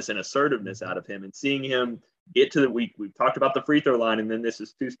aggressiveness and assertiveness out of him, and seeing him get to we've talked about the free throw line, and then this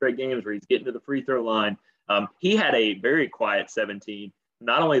is 2 straight games where he's getting to the free throw line. He had a very quiet 17.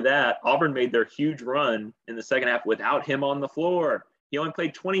 Not only that, Auburn made their huge run in the second half without him on the floor. He only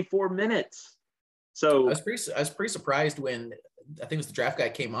played 24 minutes. So I was pretty surprised when I think it was the draft guy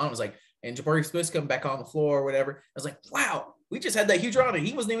came on. I was like, and Jabari Smith's coming back on the floor or whatever. I was like, wow, we just had that huge run and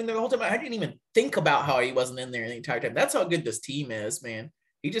he wasn't even there the whole time. I didn't even think about how he wasn't in there the entire time. That's how good this team is, man.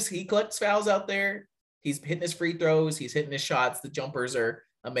 He collects fouls out there. He's hitting his free throws. He's hitting his shots. The jumpers are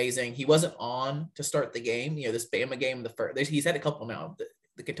amazing. He wasn't on to start the game. You know, this Bama game, he's had a couple now,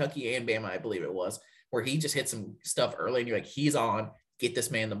 the Kentucky and Bama, I believe it was, where he just hit some stuff early and you're like, he's on, get this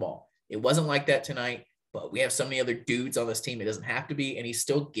man the ball. It wasn't like that tonight, but we have so many other dudes on this team. It doesn't have to be, and he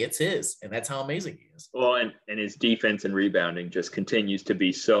still gets his, and that's how amazing he is. Well, and his defense and rebounding just continues to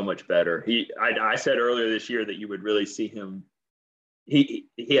be so much better. I said earlier this year that you would really see him. He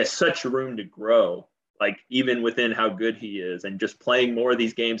has such room to grow, like even within how good he is, and just playing more of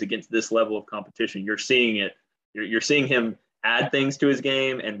these games against this level of competition. You're seeing it. You're seeing him add things to his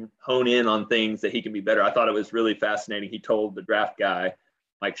game and hone in on things that he can be better. I thought it was really fascinating. He told the draft guy,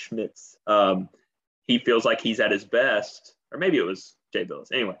 Mike Schmitz, he feels like he's at his best, or maybe it was Jay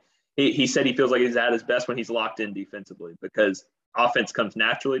Billis. Anyway, he said he feels like he's at his best when he's locked in defensively, because offense comes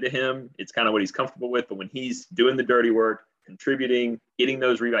naturally to him. It's kind of what he's comfortable with. But when he's doing the dirty work, contributing, getting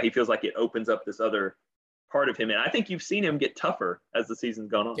those rebounds, he feels like it opens up this other part of him. And I think you've seen him get tougher as the season's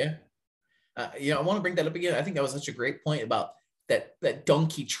gone on. Yeah. I want to bring that up again. I think that was such a great point about that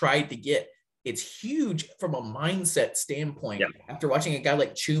dunk he tried to get. It's huge from a mindset standpoint. Yeah. After watching a guy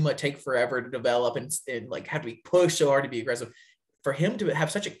like Chuma take forever to develop and like have to be pushed so hard to be aggressive, for him to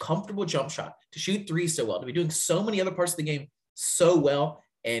have such a comfortable jump shot, to shoot threes so well, to be doing so many other parts of the game so well.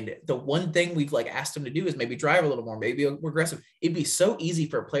 And the one thing we've like asked him to do is maybe drive a little more, maybe more aggressive. It'd be so easy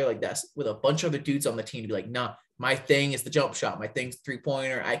for a player like that with a bunch of other dudes on the team to be like, nah, my thing is the jump shot. My thing's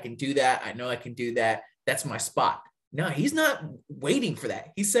 3-pointer. I can do that. I know I can do that. That's my spot. No, he's not waiting for that.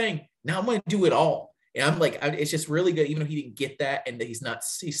 He's saying, now I'm going to do it all. And I'm like, it's just really good, even though he didn't get that, and that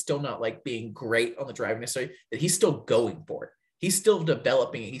he's still not like being great on the drive necessarily, that he's still going for it. He's still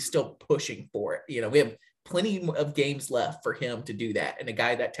developing it. He's still pushing for it. You know, we have plenty of games left for him to do that. And a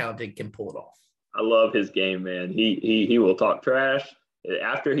guy that talented can pull it off. I love his game, man. He will talk trash.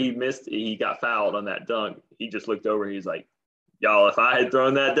 After he got fouled on that dunk, he just looked over. He's like, y'all, if I had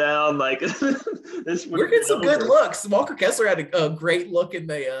thrown that down, like this would. We're getting some good looks. Walker Kessler had a great look in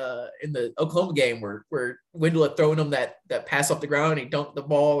the Oklahoma game where Wendell had thrown him that pass off the ground and he dunked the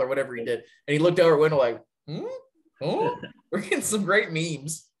ball or whatever he did, and he looked over at Wendell like, Oh, we're getting some great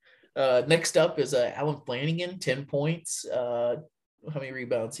memes. Next up is Alan Flanagan, 10 points. How many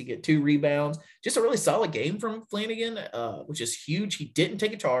rebounds? He get 2 rebounds. Just a really solid game from Flanagan, which is huge. He didn't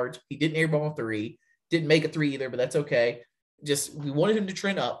take a charge. He didn't airball 3. Didn't make a 3 either, but that's okay. Just we wanted him to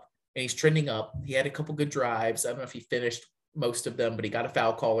trend up, and he's trending up. He had a couple good drives. I don't know if he finished most of them, but he got a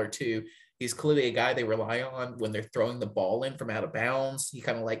foul call or 2. He's clearly a guy they rely on when they're throwing the ball in from out of bounds. He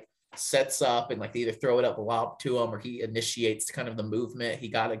kind of like sets up and like they either throw it up a lob to him or he initiates kind of the movement. He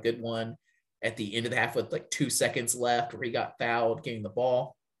got a good one at the end of the half with like 2 seconds left where he got fouled getting the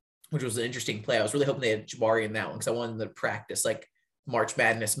ball, which was an interesting play. I was really hoping they had Jabari in that one because I wanted them to practice like March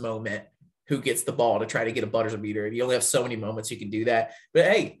Madness moment, who gets the ball to try to get a buzzer beater. And you only have so many moments you can do that. But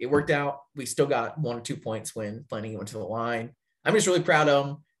hey, it worked out. We still got 1 or 2 points when Flanagan went to the line. I'm just really proud of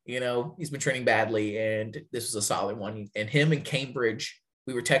him. You know, he's been training badly, and this was a solid one. And him and Cambridge,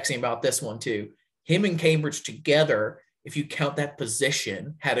 we were texting about this one too. Him and Cambridge together, if you count that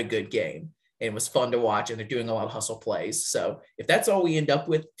position, had a good game. And it was fun to watch, and they're doing a lot of hustle plays. So if that's all we end up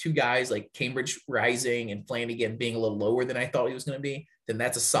with, 2 guys like Cambridge rising and Flanagan being a little lower than I thought he was going to be, then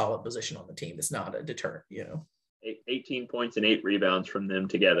that's a solid position on the team. It's not a deterrent, you know. 18 points and 8 rebounds from them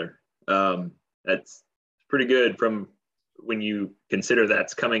together. That's pretty good from when you consider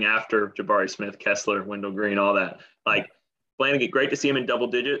that's coming after Jabari Smith, Kessler, Wendell Green, all that. Like Flanagan, great to see him in double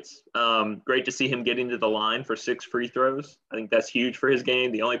digits. Great to see him getting to the line for 6 free throws. I think that's huge for his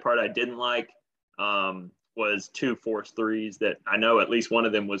game. The only part I didn't like was 2 forced threes that I know at least one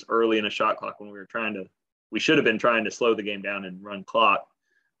of them was early in a shot clock when we should have been trying to slow the game down and run clock.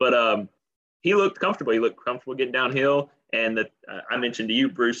 But he looked comfortable. He looked comfortable getting downhill. And I mentioned to you,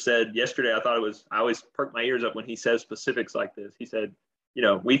 Bruce said yesterday, I always perk my ears up when he says specifics like this. He said, you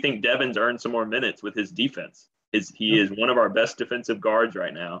know, we think Devin's earned some more minutes with his defense. He is one of our best defensive guards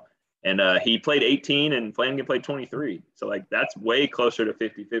right now. And he played 18 and Flanagan played 23. So, like, that's way closer to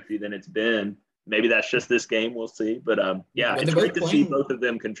 50-50 than it's been. Maybe that's just this game. We'll see. But, yeah, it's great to see both of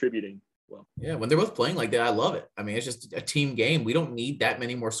them contributing. Well, yeah, when they're both playing like that, I love it. I mean, it's just a team game. We don't need that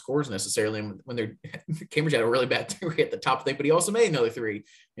many more scores necessarily. When they're Cambridge had a really bad 3 at the top thing, but he also made another 3.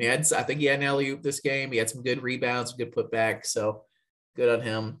 And I think he had an alley-oop this game. He had some good rebounds, some good putbacks. So good on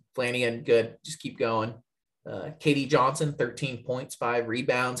him. Flanagan, good. Just keep going. KD Johnson, 13 points, 5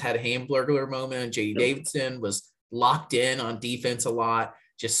 rebounds, had a hamburger moment. JD Davidson was locked in on defense a lot.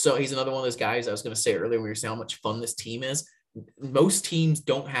 Just so he's another one of those guys I was going to say earlier when we were saying how much fun this team is. Most teams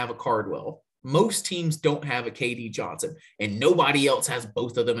don't have a Cardwell. Most teams don't have a KD Johnson, and nobody else has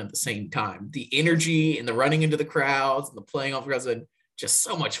both of them at the same time. The energy and the running into the crowds and the playing off crowds, and just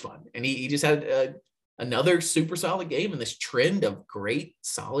so much fun. And he just had another super solid game in this trend of great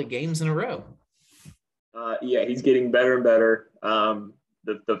solid games in a row. Yeah, he's getting better and better.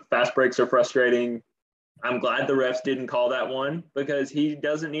 The fast breaks are frustrating. I'm glad the refs didn't call that one because he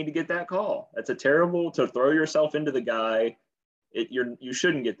doesn't need to get that call. That's a terrible to throw yourself into the guy. You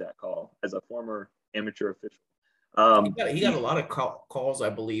shouldn't get that call as a former amateur official. He got a lot of calls,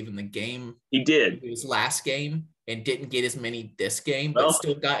 I believe, in the game. He did. His last game and didn't get as many this game, but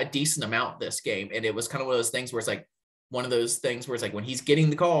still got a decent amount this game. And it was kind of one of those things where it's like one of those things where it's like when he's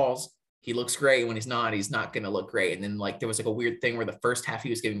getting the calls, he looks great. When he's not going to look great. And then like there was like a weird thing where the first half he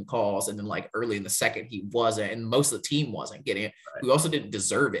was getting calls, and then like early in the second he wasn't, and most of the team wasn't getting it. Right. We also didn't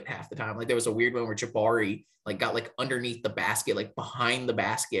deserve it half the time. Like there was a weird one where Jabari like got like underneath the basket, like behind the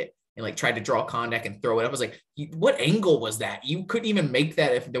basket, and like tried to draw contact and throw it. I was like, what angle was that? You couldn't even make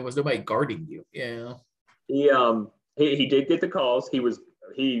that if there was nobody guarding you. Yeah. He did get the calls.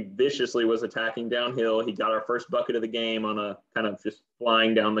 He viciously was attacking downhill. He got our first bucket of the game on a kind of just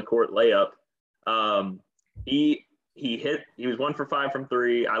flying down the court layup. He was 1 for 5 from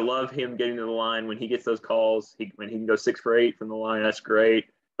 3. I love him getting to the line when he gets those calls. When he can go 6 for 8 from the line, that's great.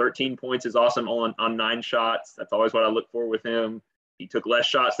 13 points is awesome on 9 shots. That's always what I look for with him. He took less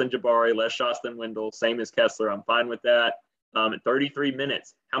shots than Jabari, less shots than Wendell, same as Kessler. I'm fine with that. At 33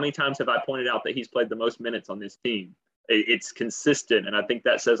 minutes, how many times have I pointed out that he's played the most minutes on this team? It's consistent, and I think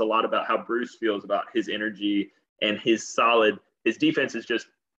that says a lot about how Bruce feels about his energy and his defense is just,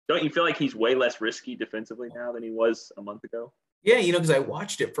 don't you feel like he's way less risky defensively now than he was a month ago? Yeah, because I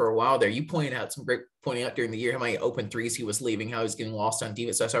watched it for a while there. You pointing out during the year how many open threes he was leaving, how he was getting lost on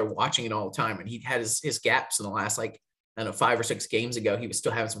defense. So I started watching it all the time, and he had his gaps in the last, 5 or 6 games ago. He was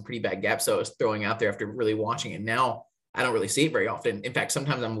still having some pretty bad gaps, so I was throwing out there after really watching it. Now I don't really see it very often. In fact,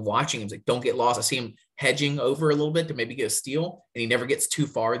 sometimes I'm watching him, like, don't get lost. I see him hedging over a little bit to maybe get a steal, and he never gets too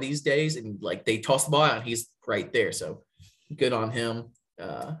far these days. And like they toss the ball out, and he's right there. So good on him.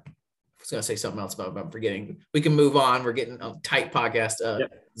 was going to say something else about, but I'm forgetting. We can move on. We're getting a tight podcast.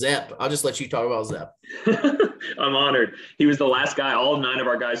 Zepp, I'll just let you talk about Zepp. I'm honored. He was the last guy. All 9 of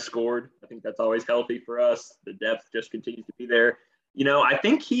our guys scored. I think that's always healthy for us. The depth just continues to be there. I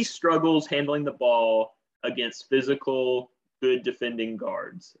think he struggles handling the ball against physical, good defending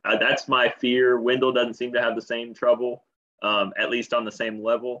guards. That's my fear. Wendell doesn't seem to have the same trouble, at least on the same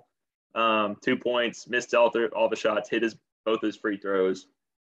level. 2 points, missed all the shots, hit both his free throws,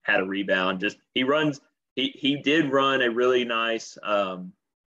 had a rebound. He did run a really nice, I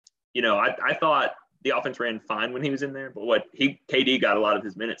thought the offense ran fine when he was in there, but KD got a lot of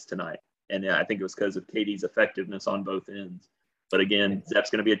his minutes tonight. And I think it was because of KD's effectiveness on both ends. But again, Zepp's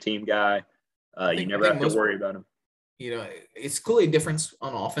going to be a team guy. You never have to worry about him. It's clearly a difference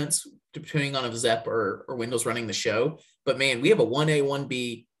on offense, depending on if Zepp or Wendell's running the show. But man, we have a 1A,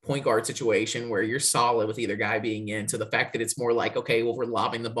 1B point guard situation where you're solid with either guy being in. So the fact that it's more like, okay, well, we're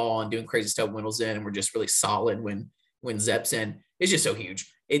lobbing the ball and doing crazy stuff when Wendell's in, and we're just really solid when Zepp's in, it's just so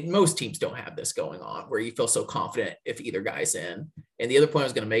huge. Most teams don't have this going on where you feel so confident if either guy's in. And the other point I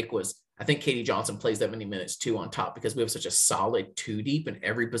was going to make was, I think KD Johnson plays that many minutes too on top because we have such a solid 2 deep in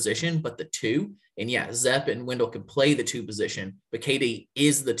every position, but the 2. And yeah, Zepp and Wendell can play the 2 position, but KD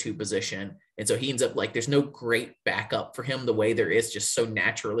is the 2 position. And so he ends up there's no great backup for him the way there is just so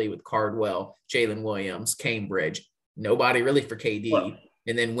naturally with Cardwell, Jalen Williams, Cambridge, nobody really for KD,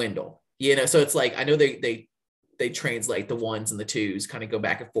 and then Wendell. So it's I know they translate the 1s and the 2s, kind of go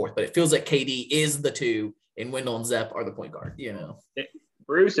back and forth, but it feels like KD is the 2 and Wendell and Zepp are the point guard,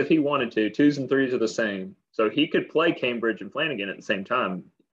 Bruce, if he wanted to, 2s and 3s are the same. So he could play Cambridge and Flanagan at the same time.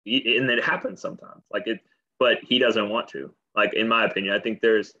 And it happens sometimes but he doesn't want to. In my opinion, I think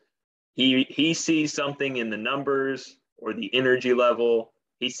he sees something in the numbers or the energy level.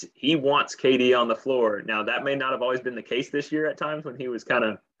 He wants KD on the floor. Now that may not have always been the case this year at times when he was kind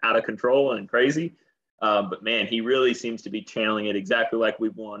of out of control and crazy. But man, he really seems to be channeling it exactly like we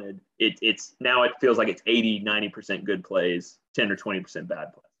wanted. It's now it feels like it's 80, 90% good plays, 10 or 20% bad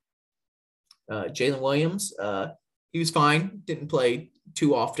plays. Jalen Williams, he was fine. Didn't play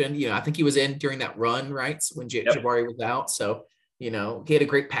too often. I think he was in during that run, right? When Jabari was out. So, he had a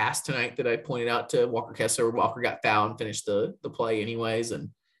great pass tonight that I pointed out to Walker Kessler. Walker got fouled and finished the play anyways. And,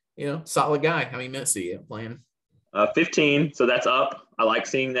 solid guy. How many minutes did he have playing? 15, so that's up. I like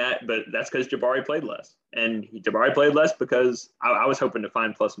seeing that, but that's because Jabari played less. And Jabari played less because I was hoping to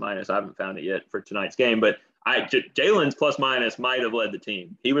find plus minus. I haven't found it yet for tonight's game, but Jalen's plus minus might have led the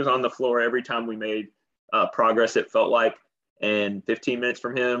team. He was on the floor every time we made progress, it felt like. And 15 minutes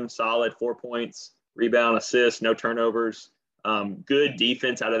from him, solid 4 points, rebound, assist, no turnovers, good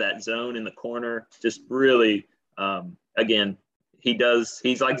defense out of that zone in the corner. Just really, again,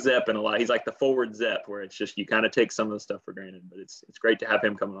 he's like Zepp in a lot. He's like the forward Zepp where it's just you kind of take some of the stuff for granted, but it's great to have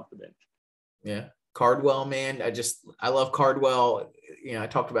him coming off the bench. Yeah. Cardwell, man, I love Cardwell. I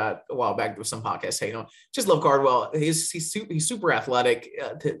talked about a while back with some podcasts. Just love Cardwell. He's super athletic.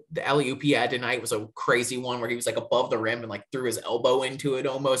 The alley-oop he had tonight was a crazy one where he was above the rim and threw his elbow into it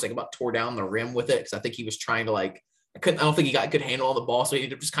almost, about tore down the rim with it because I think he was trying to I don't think he got a good handle on the ball, so he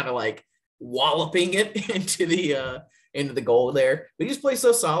ended up just kind of walloping it into the goal there. But he just plays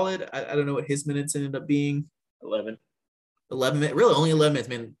so solid. I don't know what his minutes ended up being. 11 minutes, really only 11 minutes,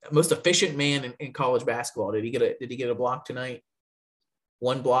 man. Most efficient man in college basketball. Did he get a block tonight?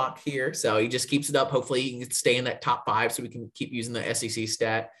 1 block here. So he just keeps it up. Hopefully he can stay in that top 5 so we can keep using the SEC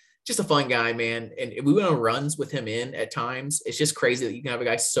stat. Just a fun guy, man. And we went on runs with him at times. It's just crazy that you can have a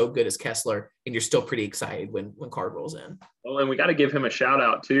guy so good as Kessler and you're still pretty excited when Cardwell's in. Well, and we got to give him a shout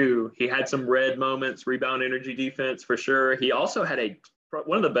out too. He had some red moments, rebound, energy, defense for sure. He also had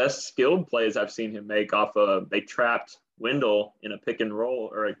one of the best skilled plays I've seen him make off of, they trapped Wendell in a pick and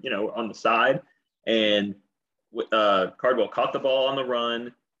roll or, on the side. And Cardwell caught the ball on the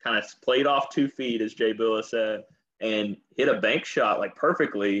run, kind of played off 2 feet, as Jay Billa said, and hit a bank shot like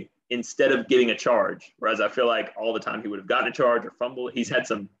instead of getting a charge. Whereas I feel like all the time he would have gotten a charge or fumbled. He's had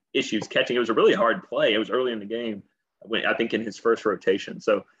some issues catching. It was a really hard play. It was early in the game, I think in his first rotation.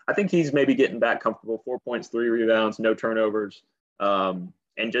 So I think he's maybe getting back comfortable. 4 points, 3 rebounds, no turnovers. And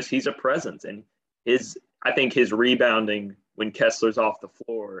just he's a presence. And I think his rebounding when Kessler's off the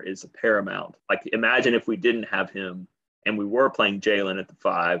floor is paramount. Imagine if we didn't have him and we were playing Jalen at the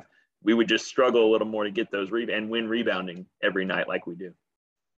 5, we would just struggle a little more to get those and win rebounding every night like we do.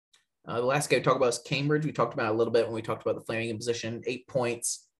 The last guy we talked about is Cambridge. We talked about it a little bit when we talked about the Flanagan position. 8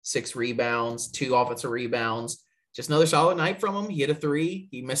 points, 6 rebounds, 2 offensive rebounds. Just another solid night from him. He hit a 3.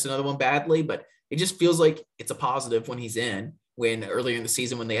 He missed another one badly, but it just feels like it's a positive when he's in. When earlier in the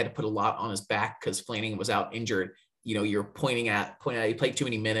season, when they had to put a lot on his back because Flanagan was out injured, you're pointing out he played too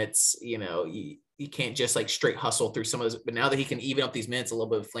many minutes. You can't just like straight hustle through some of those. But now that he can even up these minutes a little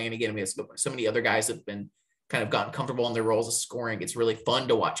bit with Flanagan, I mean, so many other guys have been kind of gotten comfortable in their roles of scoring. It's really fun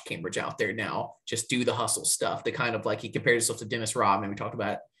to watch Cambridge out there now just do the hustle stuff. The kind of like he compared himself to Dennis Rodman. We talked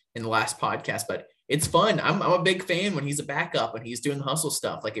about it in the last podcast, but it's fun. I'm a big fan when he's a backup and he's doing the hustle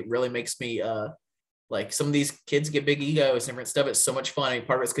stuff. Like it really makes me like some of these kids get big egos and different stuff. It's so much fun. I mean,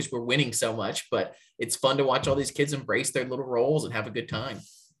 part of it's because we're winning so much, but it's fun to watch all these kids embrace their little roles and have a good time.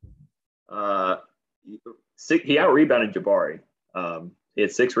 He out-rebounded Jabari. He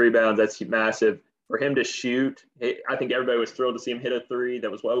had 6 rebounds. That's massive. For him to shoot, I think everybody was thrilled to see him hit a 3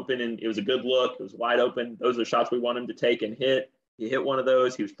 that was open, and it was a good look. It was wide open. Those are the shots we want him to take and hit. He hit one of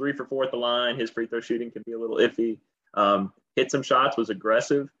those. He was 3 for 4 at the line. His free throw shooting can be a little iffy. Hit some shots, was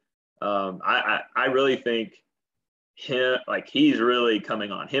aggressive. I really think he's really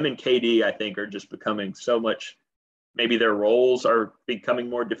coming on. Him and KD, I think, are just becoming so much. Maybe their roles are becoming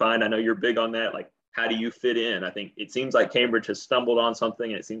more defined. I know you're big on that. Like, how do you fit in? I think it seems like Cambridge has stumbled on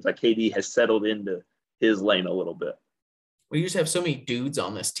something, and it seems like KD has settled into his lane a little bit. We just have so many dudes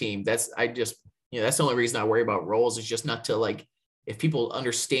on this team. That's the only reason I worry about roles is just not to like, if people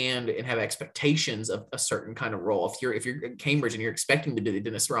understand and have expectations of a certain kind of role. If you're in Cambridge and you're expecting to do the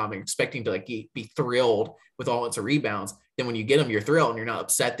Dennis Rodman, expecting to like be thrilled with all its rebounds, then when you get them, you're thrilled and you're not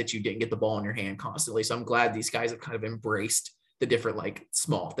upset that you didn't get the ball in your hand constantly. So I'm glad these guys have kind of embraced the different like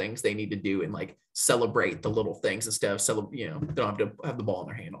small things they need to do and like celebrate the little things instead of don't have to have the ball in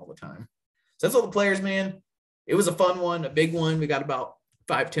their hand all the time. So that's all the players, man. It was a fun one, a big one. We got about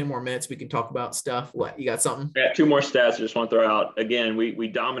 5-10 more minutes. We can talk about stuff. What, you got something? Yeah, 2 more stats I just want to throw out. Again, we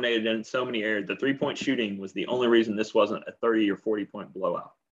dominated in so many areas. The 3-point shooting was the only reason this wasn't a 30 or 40-point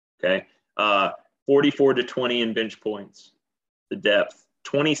blowout. Okay. 44-20 in bench points, the depth,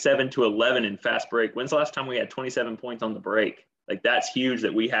 27-11 in fast break. When's the last time we had 27 points on the break? Like, that's huge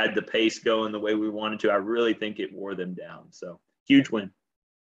that we had the pace going the way we wanted to. I really think it wore them down. So huge win.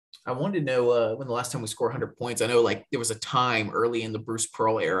 I wanted to know when the last time we scored 100 points. I know like there was a time early in the Bruce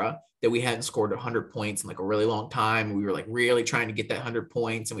Pearl era that we hadn't scored 100 points in like a really long time. We were like really trying to get that 100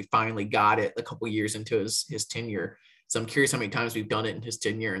 points, and we finally got it a couple of years into his tenure. So I'm curious how many times we've done it in his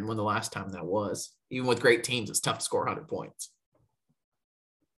tenure and when the last time that was. Even with great teams, it's tough to score 100 points.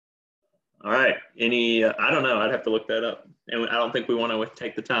 All right. I don't know. I'd have to look that up. And I don't think we want to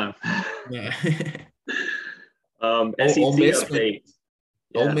take the time. Yeah. SEC update.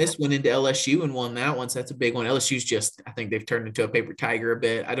 Yeah. Ole Miss went into LSU and won that one, so that's a big one. LSU's just, I think they've turned into a paper tiger a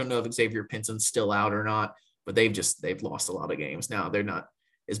bit. I don't know if Xavier Pinson's still out or not, but they've lost a lot of games now. They're not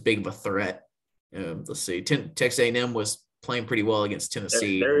as big of a threat. Let's see. Texas A&M was playing pretty well against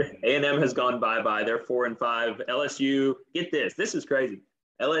Tennessee. A&M has gone bye-bye. They're 4-5. LSU, get this. This is crazy.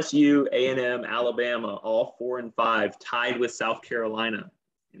 LSU, A&M, Alabama, all 4-5, tied with South Carolina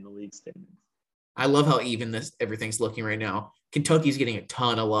in the league standings. I love how even everything's looking right now. Kentucky's getting a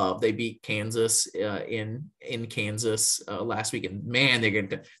ton of love. They beat Kansas in Kansas last week, and man,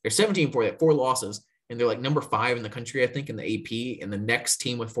 they're 17-4. They have 4 losses, and they're like number 5 in the country, I think, in the AP. And the next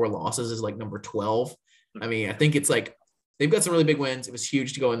team with 4 losses is like number 12. I mean, I think it's like they've got some really big wins. It was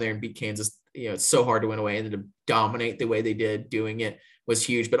huge to go in there and beat Kansas. It's so hard to win away, and then to dominate the way they did doing it was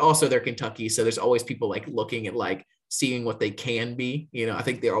huge. But also they're Kentucky, so there's always people like looking at like seeing what they can be. I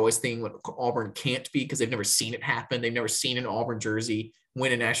think they're always thinking what Auburn can't be because they've never seen it happen. They've never seen an Auburn jersey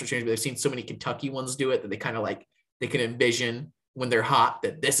win a national championship. They've seen so many Kentucky ones do it that they kind of like, they can envision when they're hot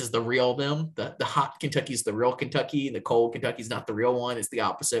that this is the real them. The hot Kentucky is the real Kentucky. The cold Kentucky is not the real one. It's the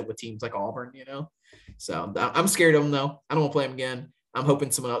opposite with teams like Auburn, So I'm scared of them though. I don't want to play them again. I'm hoping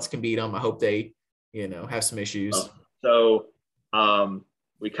someone else can beat them. I hope they, have some issues. So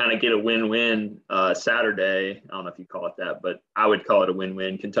we kind of get a win-win Saturday. I don't know if you call it that, but I would call it a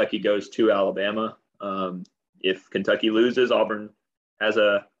win-win. Kentucky goes to Alabama. If Kentucky loses, Auburn has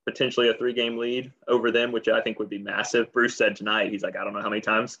potentially a 3-game lead over them, which I think would be massive. Bruce said tonight, he's like, I don't know how many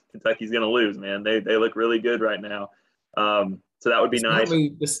times Kentucky's going to lose, man. They look really good right now. So that would be nice.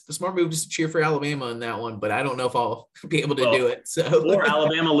 The smart move is to cheer for Alabama in that one, but I don't know if I'll be able to do it. So, or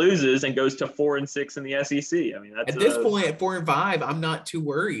Alabama loses and goes to 4-6 in the SEC. I mean, that's at this point at 4-5, I'm not too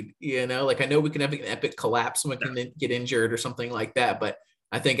worried. Like I know we can have an epic collapse, someone can get injured or something like that. But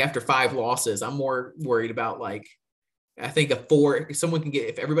I think after 5 losses, I'm more worried about like, I think if someone can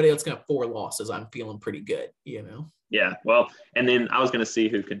if everybody else can have 4 losses, I'm feeling pretty good. Yeah. Well, and then I was going to see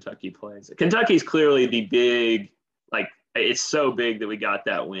who Kentucky plays. Kentucky's clearly the big, like, it's so big that we got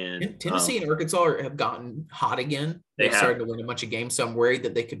that win. Tennessee and Arkansas have gotten hot again. They've started to win a bunch of games, so I'm worried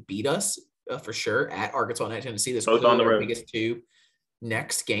that they could beat us for sure at Arkansas and at Tennessee. This both on the road. Biggest 2.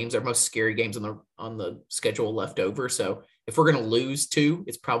 next games, our most scary games on the schedule left over. So if we're going to lose 2,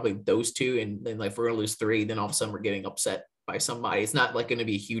 it's probably those 2. And then like if we're going to lose 3, then all of a sudden we're getting upset by somebody. It's not like going to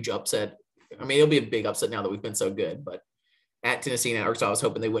be a huge upset. I mean, it'll be a big upset now that we've been so good, but at Tennessee and Arkansas, I was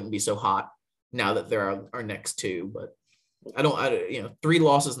hoping they wouldn't be so hot now that they're our next 2, but I 3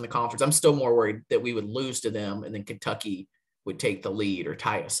 losses in the conference. I'm still more worried that we would lose to them and then Kentucky would take the lead or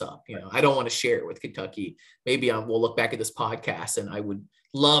tie us up. I don't want to share it with Kentucky. Maybe we'll look back at this podcast and I would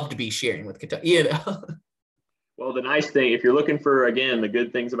love to be sharing with Kentucky. Well, the nice thing, if you're looking for, again, the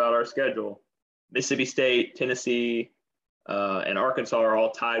good things about our schedule, Mississippi State, Tennessee, and Arkansas are all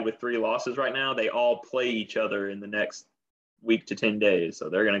tied with 3 losses right now. They all play each other in the next week to 10 days. So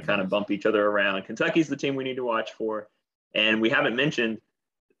they're going to kind of bump each other around. Kentucky's the team we need to watch for. And we haven't mentioned,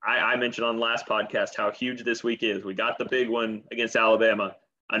 I mentioned on the last podcast how huge this week is. We got the big one against Alabama,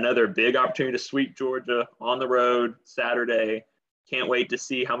 another big opportunity to sweep Georgia on the road Saturday. Can't wait to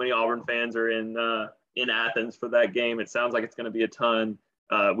see how many Auburn fans are in Athens for that game. It sounds like it's going to be a ton.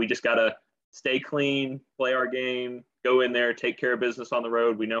 We just got to stay clean, play our game, go in there, take care of business on the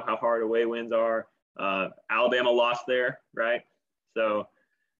road. We know how hard away wins are. Alabama lost there, right? So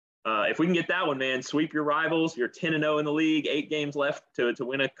if we can get that one, man, sweep your rivals. You're 10-0 in the league, 8 games left to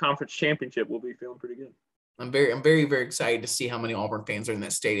win a conference championship. We'll be feeling pretty good. I'm very, very excited to see how many Auburn fans are in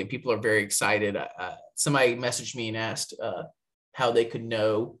that stadium. People are very excited. Somebody messaged me and asked how they could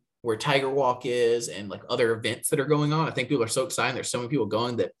know where Tiger Walk is and like other events that are going on. I think people are so excited. There's so many people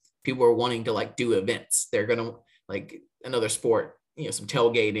going that people are wanting to like do events. They're going to like another sport, some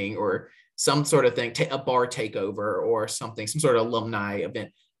tailgating or some sort of thing, a bar takeover or something, some sort of alumni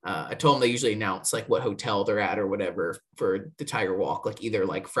event. I told them they usually announce like what hotel they're at or whatever for the Tiger Walk, like either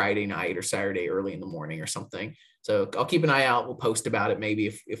like Friday night or Saturday early in the morning or something. So I'll keep an eye out. We'll post about it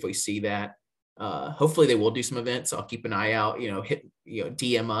maybe if we see that. Hopefully they will do some events. I'll keep an eye out,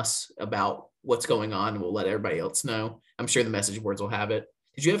 DM us about what's going on and we'll let everybody else know. I'm sure the message boards will have it.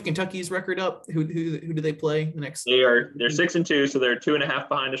 Did you have Kentucky's record up? Who do they play the next? They're 6-2, so they're 2.5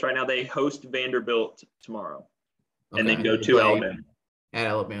 behind us right now. They host Vanderbilt tomorrow, and then go to Alabama. At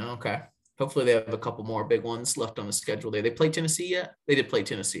Alabama, okay. Hopefully they have a couple more big ones left on the schedule there. They play Tennessee yet? They did play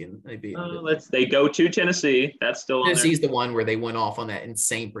Tennessee, and they beat. They go to Tennessee. That's still Tennessee's the one where they went off on that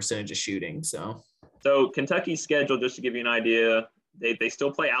insane percentage of shooting. So Kentucky's schedule, just to give you an idea, they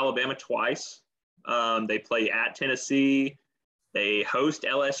still play Alabama twice. They play at Tennessee. They host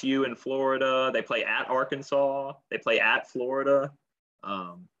LSU in Florida. They play at Arkansas. They play at Florida.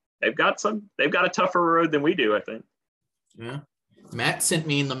 They've got a tougher road than we do, I think. Yeah. Matt sent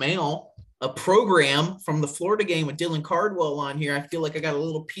me in the mail a program from the Florida game with Dylan Cardwell on here. I feel like I got a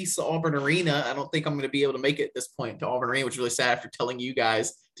little piece of Auburn Arena. I don't think I'm going to be able to make it at this point to Auburn Arena, which is really sad after telling you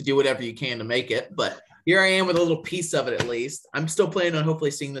guys to do whatever you can to make it. But here I am with a little piece of it at least. I'm still planning on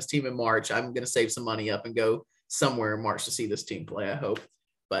hopefully seeing this team in March. I'm going to save some money up and go somewhere in March to see this team play, I hope.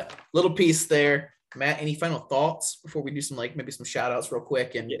 But little piece there. Matt, any final thoughts before we do some maybe some shout outs real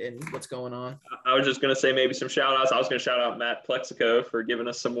quick and what's going on? I was just going to say maybe some shout outs. I was going to shout out Matt Plexico for giving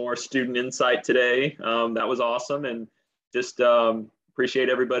us some more student insight today. That was awesome. And just appreciate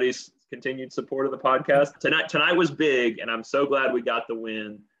everybody's continued support of the podcast. Tonight was big, and I'm so glad we got the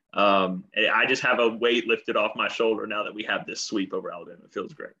win. I just have a weight lifted off my shoulder now that we have this sweep over Alabama. It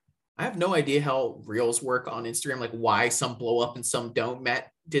feels great. I have no idea how reels work on Instagram, like why some blow up and some don't.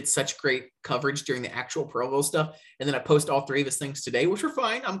 Matt did such great coverage during the actual Pro Bowl stuff. And then I post all 3 of his things today, which were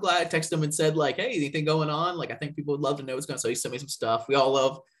fine. I'm glad I texted him and said like, hey, anything going on? Like, I think people would love to know what's going on. So he sent me some stuff. We all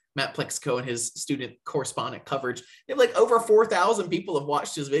love Matt Plexico and his student correspondent coverage. They have like over 4,000 people have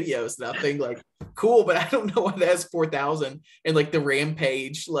watched his videos. And I think like, cool, but I don't know why that has 4,000. And like the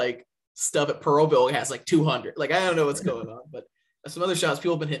Rampage, like stuff at Pearlville has like 200. Like, I don't know what's going on, but some other shots.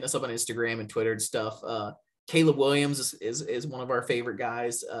 People have been hitting us up on Instagram and Twitter and stuff. Caleb Williams is one of our favorite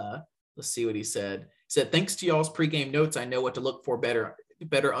guys. Let's see what he said. He said, thanks to y'all's pregame notes, I know what to look for better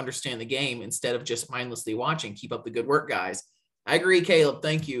understand the game instead of just mindlessly watching. Keep up the good work, guys. I agree, Caleb.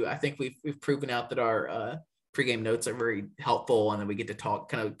 Thank you. I think we've proven out that our pregame notes are very helpful, and then we get to talk,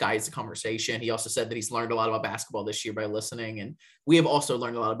 kind of guides the conversation. He also said that he's learned a lot about basketball this year by listening, and we have also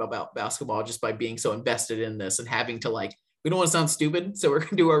learned a lot about basketball just by being so invested in this and having to we don't want to sound stupid, so we're going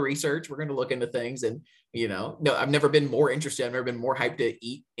to do our research. We're going to look into things, and no, I've never been more interested. I've never been more hyped to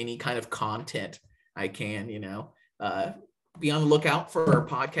eat any kind of content I can. Be on the lookout for our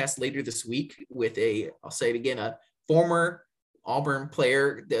podcast later this week with I'll say it again, a former Auburn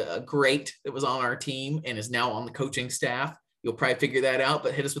player, a great that was on our team and is now on the coaching staff. You'll probably figure that out,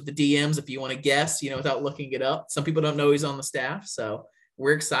 but hit us with the DMs if you want to guess, without looking it up. Some people don't know he's on the staff, so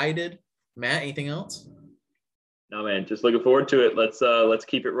we're excited. Matt, anything else? No, man, just looking forward to it. Let's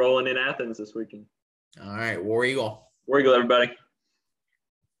keep it rolling in Athens this weekend. All right, War Eagle. War Eagle, everybody.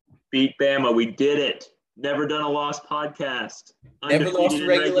 Beat Bama. We did it. Never done a loss podcast. Never lost in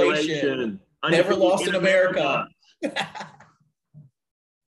regulation. Never lost in America.